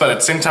Marillions, but at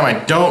the same time I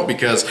don't,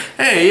 because,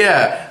 hey,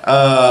 yeah,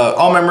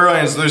 all my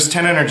Marillions lose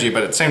 10 energy,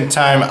 but at the same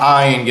time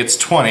Ayn gets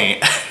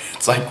 20.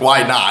 It's like,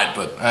 why not?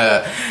 But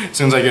it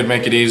seems like it'd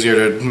make it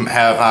easier to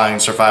have Hein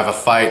survive a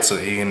fight so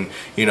that he can,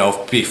 you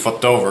know, be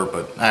flipped over,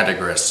 but I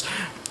digress.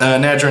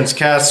 Nadrin's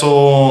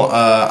Castle,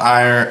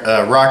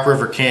 Rock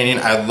River Canyon.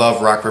 I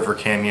love Rock River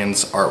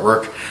Canyon's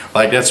artwork.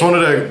 Like that's one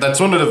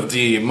of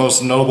the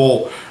most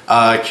notable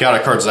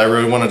chaotic cards that I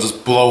really want to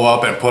just blow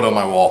up and put on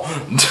my wall.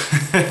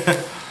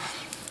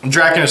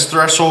 Dracon's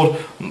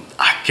Threshold.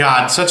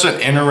 God, such an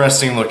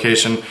interesting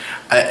location.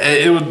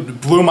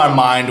 It blew my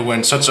mind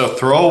when such a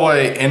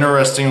throwaway,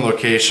 interesting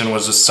location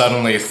was just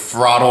suddenly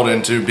throttled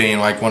into being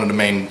like one of the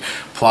main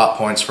plot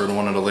points for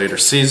one of the later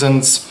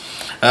seasons.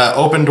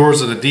 Open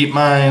Doors of the Deep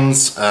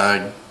Mines.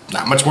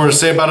 Not much more to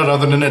say about it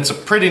other than it's a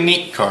pretty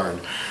neat card.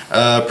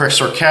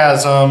 Prexor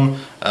Chasm.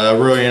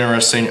 Really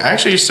interesting. I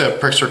actually used to have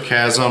Prexor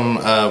Chasm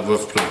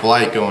with the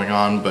Blight going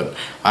on, but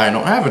I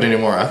don't have it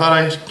anymore. I thought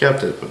I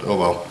kept it, but oh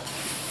well.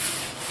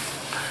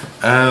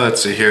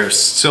 Let's see here.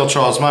 Steel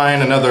Charles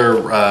Mine,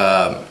 another,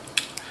 God,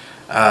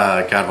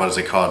 what is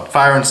it called?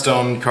 Fire and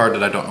Stone card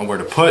that I don't know where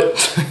to put.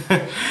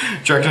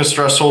 Dracon's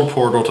Threshold,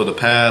 Portal to the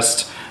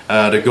Past.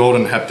 The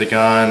Golden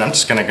Heptagon. I'm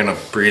just gonna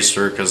breeze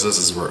through because this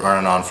is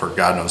running on for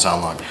God knows how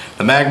long.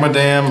 The Magma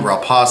Dam,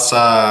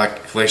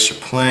 Ralpasa, Glacier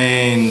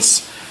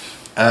Plains,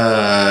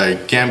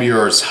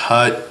 Gambior's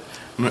Hut.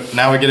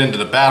 Now we get into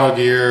the battle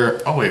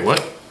gear. Oh wait, what?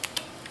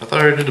 I thought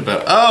I already did the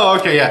battle. Oh,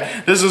 okay,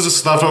 yeah. This is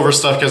just leftover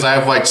stuff because I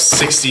have like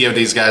 60 of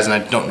these guys and I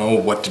don't know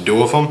what to do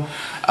with them.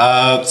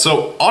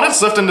 So all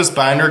that's left in this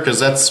binder, because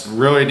that's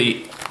really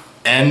the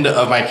end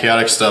of my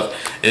chaotic stuff,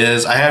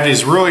 is I have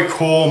these really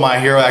cool My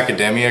Hero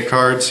Academia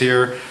cards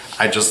here.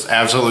 I just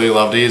absolutely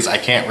love these. I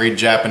can't read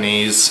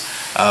Japanese,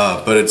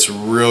 but it's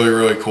really,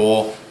 really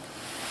cool.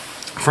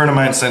 A friend of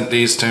mine sent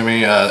these to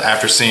me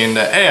after seeing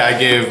that, hey, I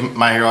gave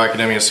My Hero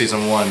Academia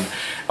Season 1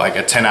 like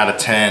a 10 out of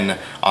 10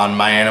 on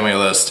my anime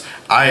list.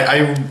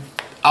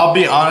 I'll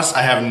be honest,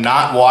 I have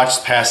not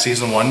watched past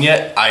Season 1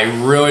 yet. I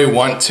really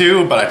want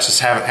to, but I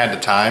just haven't had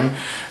the time.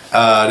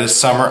 This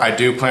summer I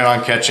do plan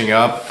on catching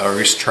up, or at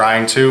least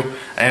trying to,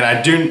 and I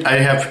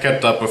have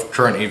kept up with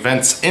current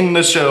events in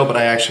the show, but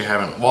I actually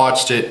haven't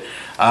watched it.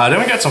 Then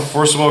we got some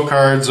Force of Will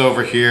cards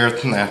over here.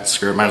 Nah,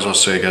 screw it, might as well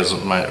show you guys the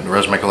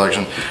rest of my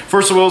collection.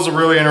 Force of Will is a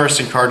really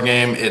interesting card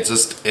game. It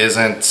just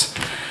isn't,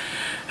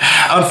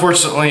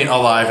 unfortunately,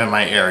 alive in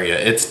my area.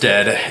 It's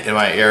dead in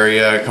my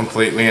area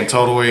completely and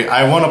totally.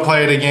 I want to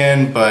play it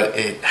again, but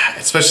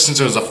especially since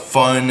it was a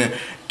fun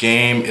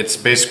game, it's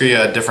basically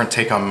a different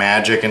take on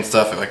Magic and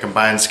stuff. It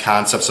combines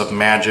concepts of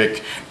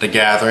Magic, the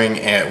Gathering,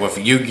 and with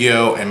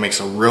Yu-Gi-Oh! And makes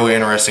a really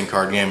interesting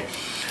card game.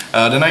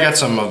 Then I got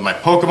some of my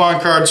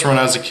Pokemon cards from when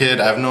I was a kid.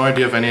 I have no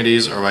idea if any of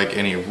these are like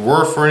any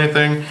worth or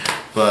anything,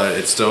 but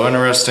it's still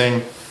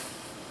interesting.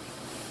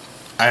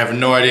 I have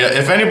no idea.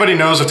 If anybody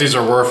knows if these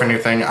are worth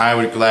anything, I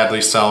would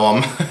gladly sell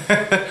them.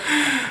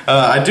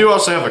 I do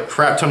also have a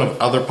crap ton of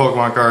other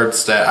Pokemon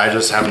cards that I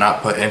just have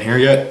not put in here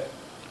yet.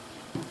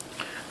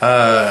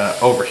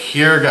 Over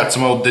here, got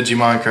some old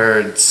Digimon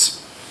cards.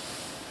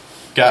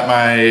 Got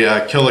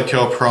my Kill la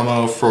Kill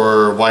promo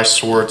for Weiss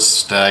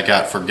Schwartz that I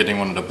got for getting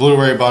one of the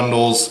Blu-ray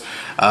bundles.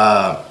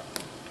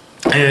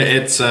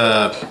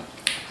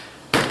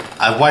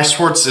 Weiss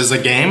Schwartz is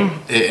a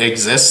game. It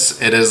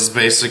exists. It is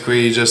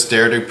basically just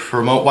there to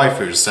promote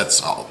waifus.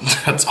 That's all.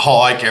 That's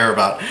all I care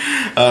about.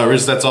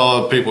 That's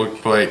all people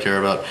care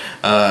about.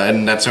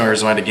 And that's the only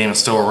reason why the game is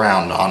still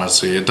around,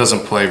 honestly. It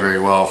doesn't play very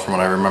well from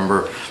what I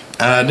remember.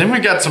 Then we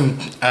got some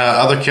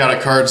other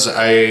chaotic cards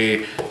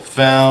I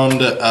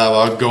found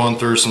while going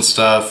through some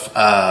stuff,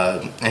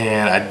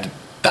 and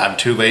I'm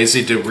too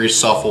lazy to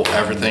reshuffle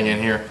everything in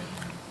here.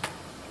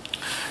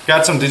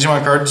 Got some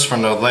Digimon cards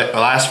from the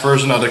last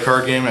version of the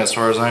card game, as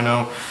far as I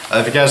know.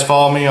 If you guys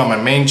follow me on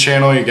my main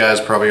channel, you guys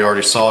probably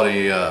already saw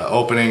the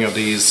opening of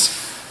these.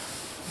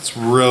 It's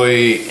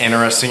really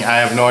interesting. I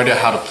have no idea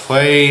how to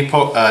play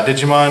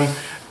Digimon,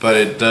 but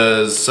it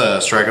does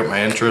strike up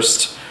my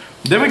interest.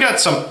 Then we got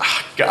some,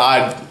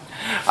 God,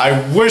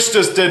 I wish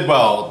this did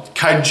well.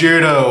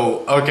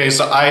 Kaijiro. Okay,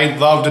 so I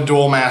loved the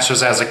Duel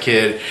Masters as a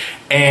kid,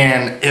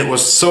 and it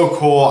was so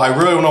cool. I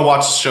really want to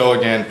watch the show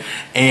again.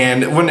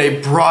 And when they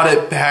brought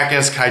it back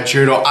as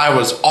Kaijiro, I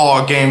was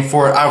all game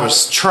for it. I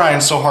was trying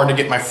so hard to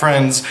get my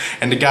friends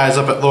and the guys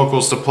up at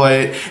locals to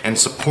play it and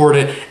support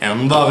it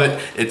and love it.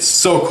 It's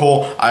so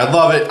cool. I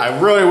love it. I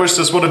really wish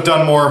this would have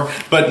done more,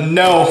 but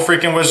no,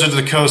 freaking Wizards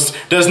of the Coast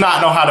does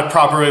not know how to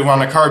properly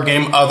run a card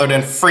game other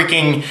than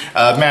freaking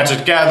Magic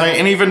the Gathering,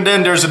 and even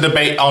then there's a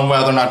debate on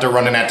whether or not they're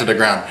running that to the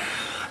ground.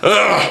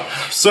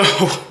 So,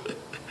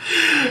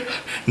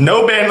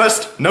 no ban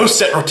list, no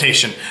set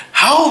rotation.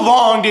 How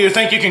long do you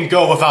think you can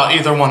go without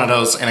either one of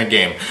those in a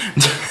game?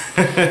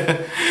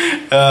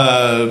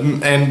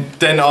 And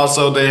then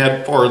also they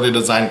had poorly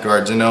designed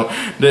cards, you know.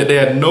 They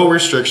had no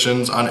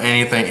restrictions on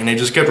anything, and they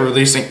just kept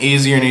releasing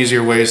easier and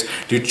easier ways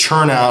to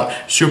churn out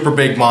super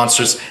big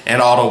monsters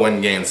and auto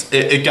win games.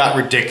 It got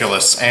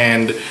ridiculous,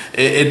 and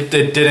it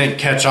didn't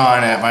catch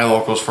on at my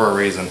locals for a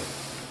reason.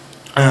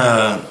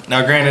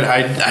 Now granted,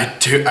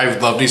 I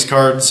love these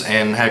cards,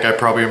 and heck, I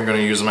probably am going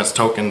to use them as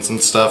tokens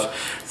and stuff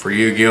for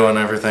Yu-Gi-Oh and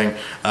everything.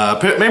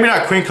 Maybe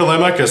not Queen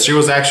Kalima, because she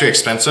was actually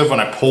expensive. When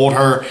I pulled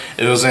her,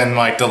 it was in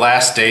like the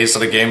last days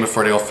of the game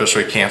before they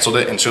officially canceled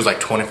it, and she was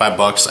like 25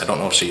 bucks. I don't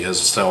know if she is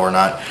still or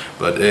not,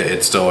 but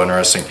it's still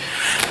interesting.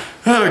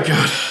 Oh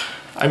god,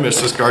 I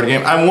miss this card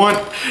game. I want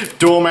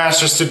Duel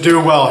Masters to do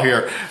well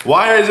here.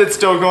 Why is it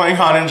still going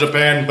on in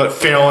Japan, but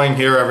failing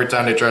here every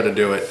time they try to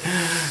do it?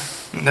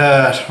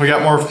 We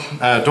got more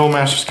Duel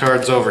Masters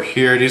cards over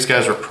here. These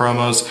guys are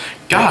promos.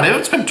 God,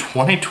 it's been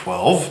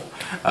 2012.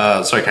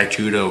 It's like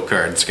judo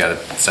cards, gotta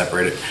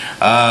separate it.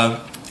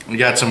 We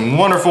got some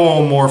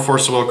wonderful, more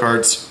Force of Will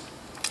cards.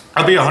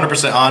 I'll be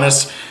 100%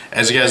 honest,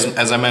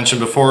 as I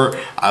mentioned before,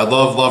 I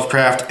love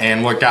Lovecraft,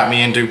 and what got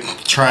me into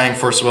trying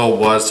Force of Will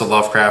was the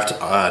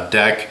Lovecraft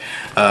deck.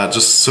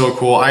 Just so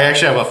cool. I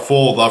actually have a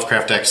full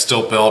Lovecraft deck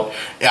still built.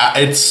 Yeah,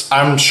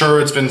 I'm sure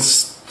it's been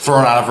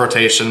thrown out of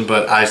rotation,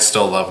 but I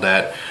still love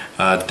that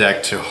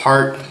deck to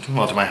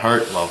my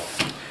heart.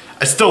 Love.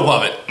 I still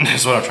love it,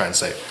 is what I'm trying to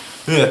say.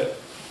 Yeah.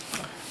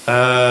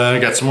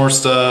 Got some more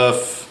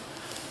stuff.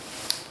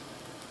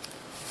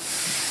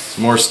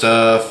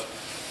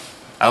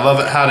 I love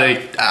it how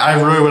I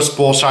really wish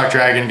Bullshock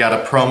Dragon got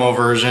a promo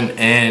version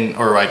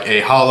or like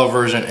a holo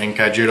version in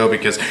Kaijudo,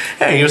 because,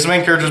 hey, he was the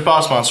main character's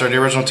boss monster in the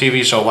original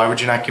TV show. Why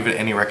would you not give it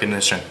any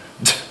recognition?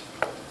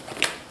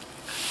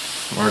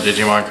 More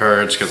Digimon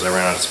cards because I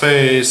ran out of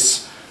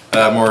space.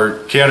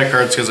 More Chaotic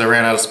cards because I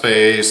ran out of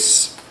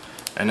space.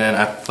 And then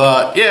I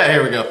thought, yeah,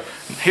 here we go.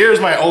 Here's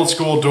my old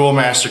school Duel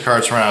Master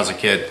cards from when I was a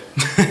kid.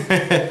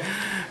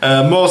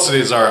 Most of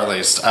these are, at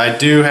least. I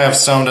do have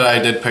some that I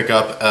did pick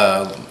up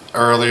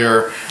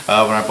earlier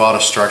when I bought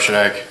a structure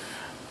deck.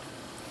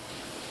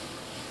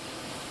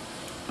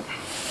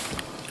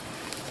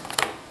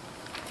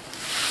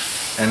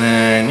 And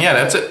then, yeah,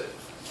 that's it.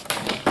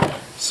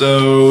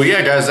 So,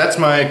 yeah, guys, that's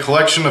my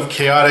collection of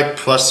Chaotic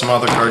plus some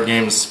other card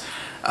games.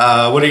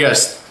 What do you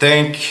guys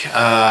think?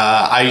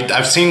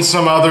 I've seen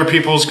some other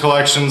people's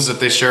collections that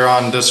they share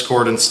on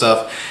Discord and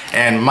stuff,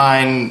 and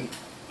mine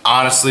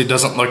honestly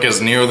doesn't look as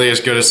nearly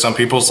as good as some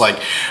people's. Like,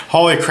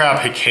 holy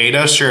crap,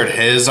 Hikeda shared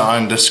his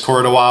on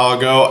Discord a while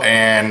ago,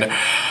 and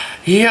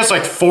he has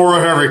like 4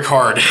 of every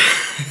card.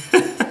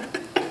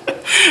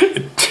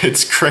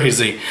 It's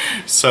crazy.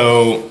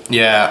 So,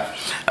 yeah.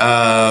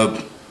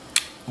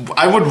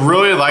 I would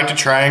really like to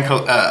try and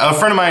a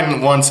friend of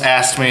mine once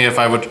asked me if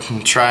I would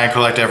try and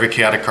collect every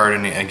Chaotic card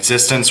in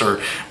existence,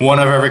 or one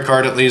of every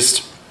card at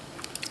least.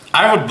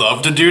 I would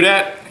love to do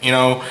that, you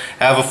know,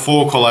 have a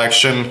full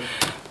collection,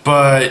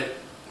 but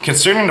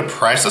considering the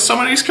price of some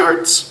of these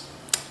cards,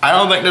 I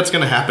don't think that's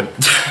gonna happen.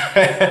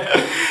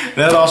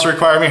 That also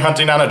required me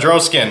hunting down a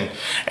Droskin,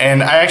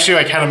 and I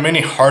actually had a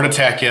mini heart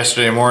attack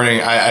yesterday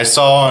morning. I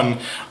saw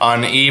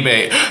on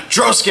eBay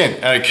Droskin,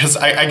 because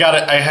I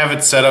have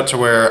it set up to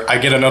where I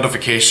get a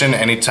notification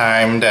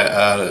anytime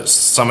that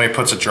somebody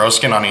puts a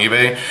Droskin on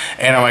eBay,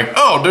 and I'm like,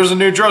 oh, there's a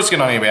new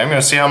Droskin on eBay. I'm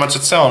gonna see how much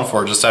it's selling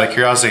for, just out of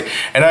curiosity.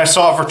 And I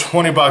saw it for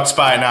 20 bucks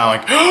buy it now.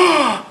 Like,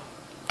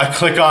 I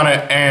click on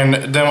it,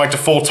 and then like the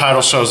full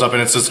title shows up,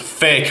 and it says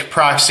fake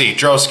proxy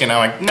Droskin.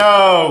 I'm like,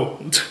 no.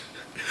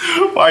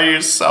 Why are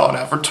you selling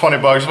that for 20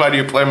 bucks? Why do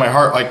you play my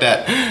heart like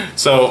that?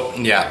 So,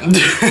 yeah.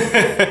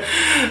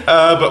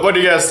 But what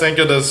do you guys think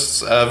of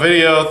this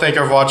video? Thank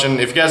you for watching.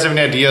 If you guys have any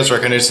ideas,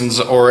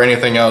 recommendations, or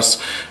anything else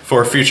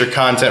for future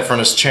content from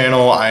this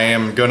channel, I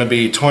am going to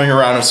be toying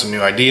around with some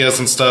new ideas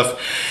and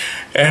stuff,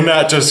 and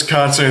not just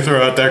constantly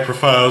throw out deck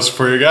profiles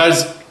for you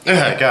guys.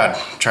 God,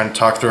 trying to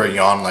talk through a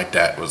yawn like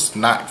that was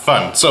not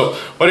fun. So,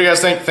 what do you guys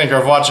think? Thank you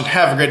for watching.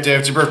 Have a great day. If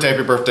it's your birthday,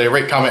 happy birthday.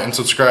 Rate, comment, and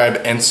subscribe.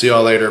 And see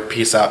y'all later.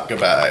 Peace out.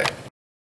 Goodbye.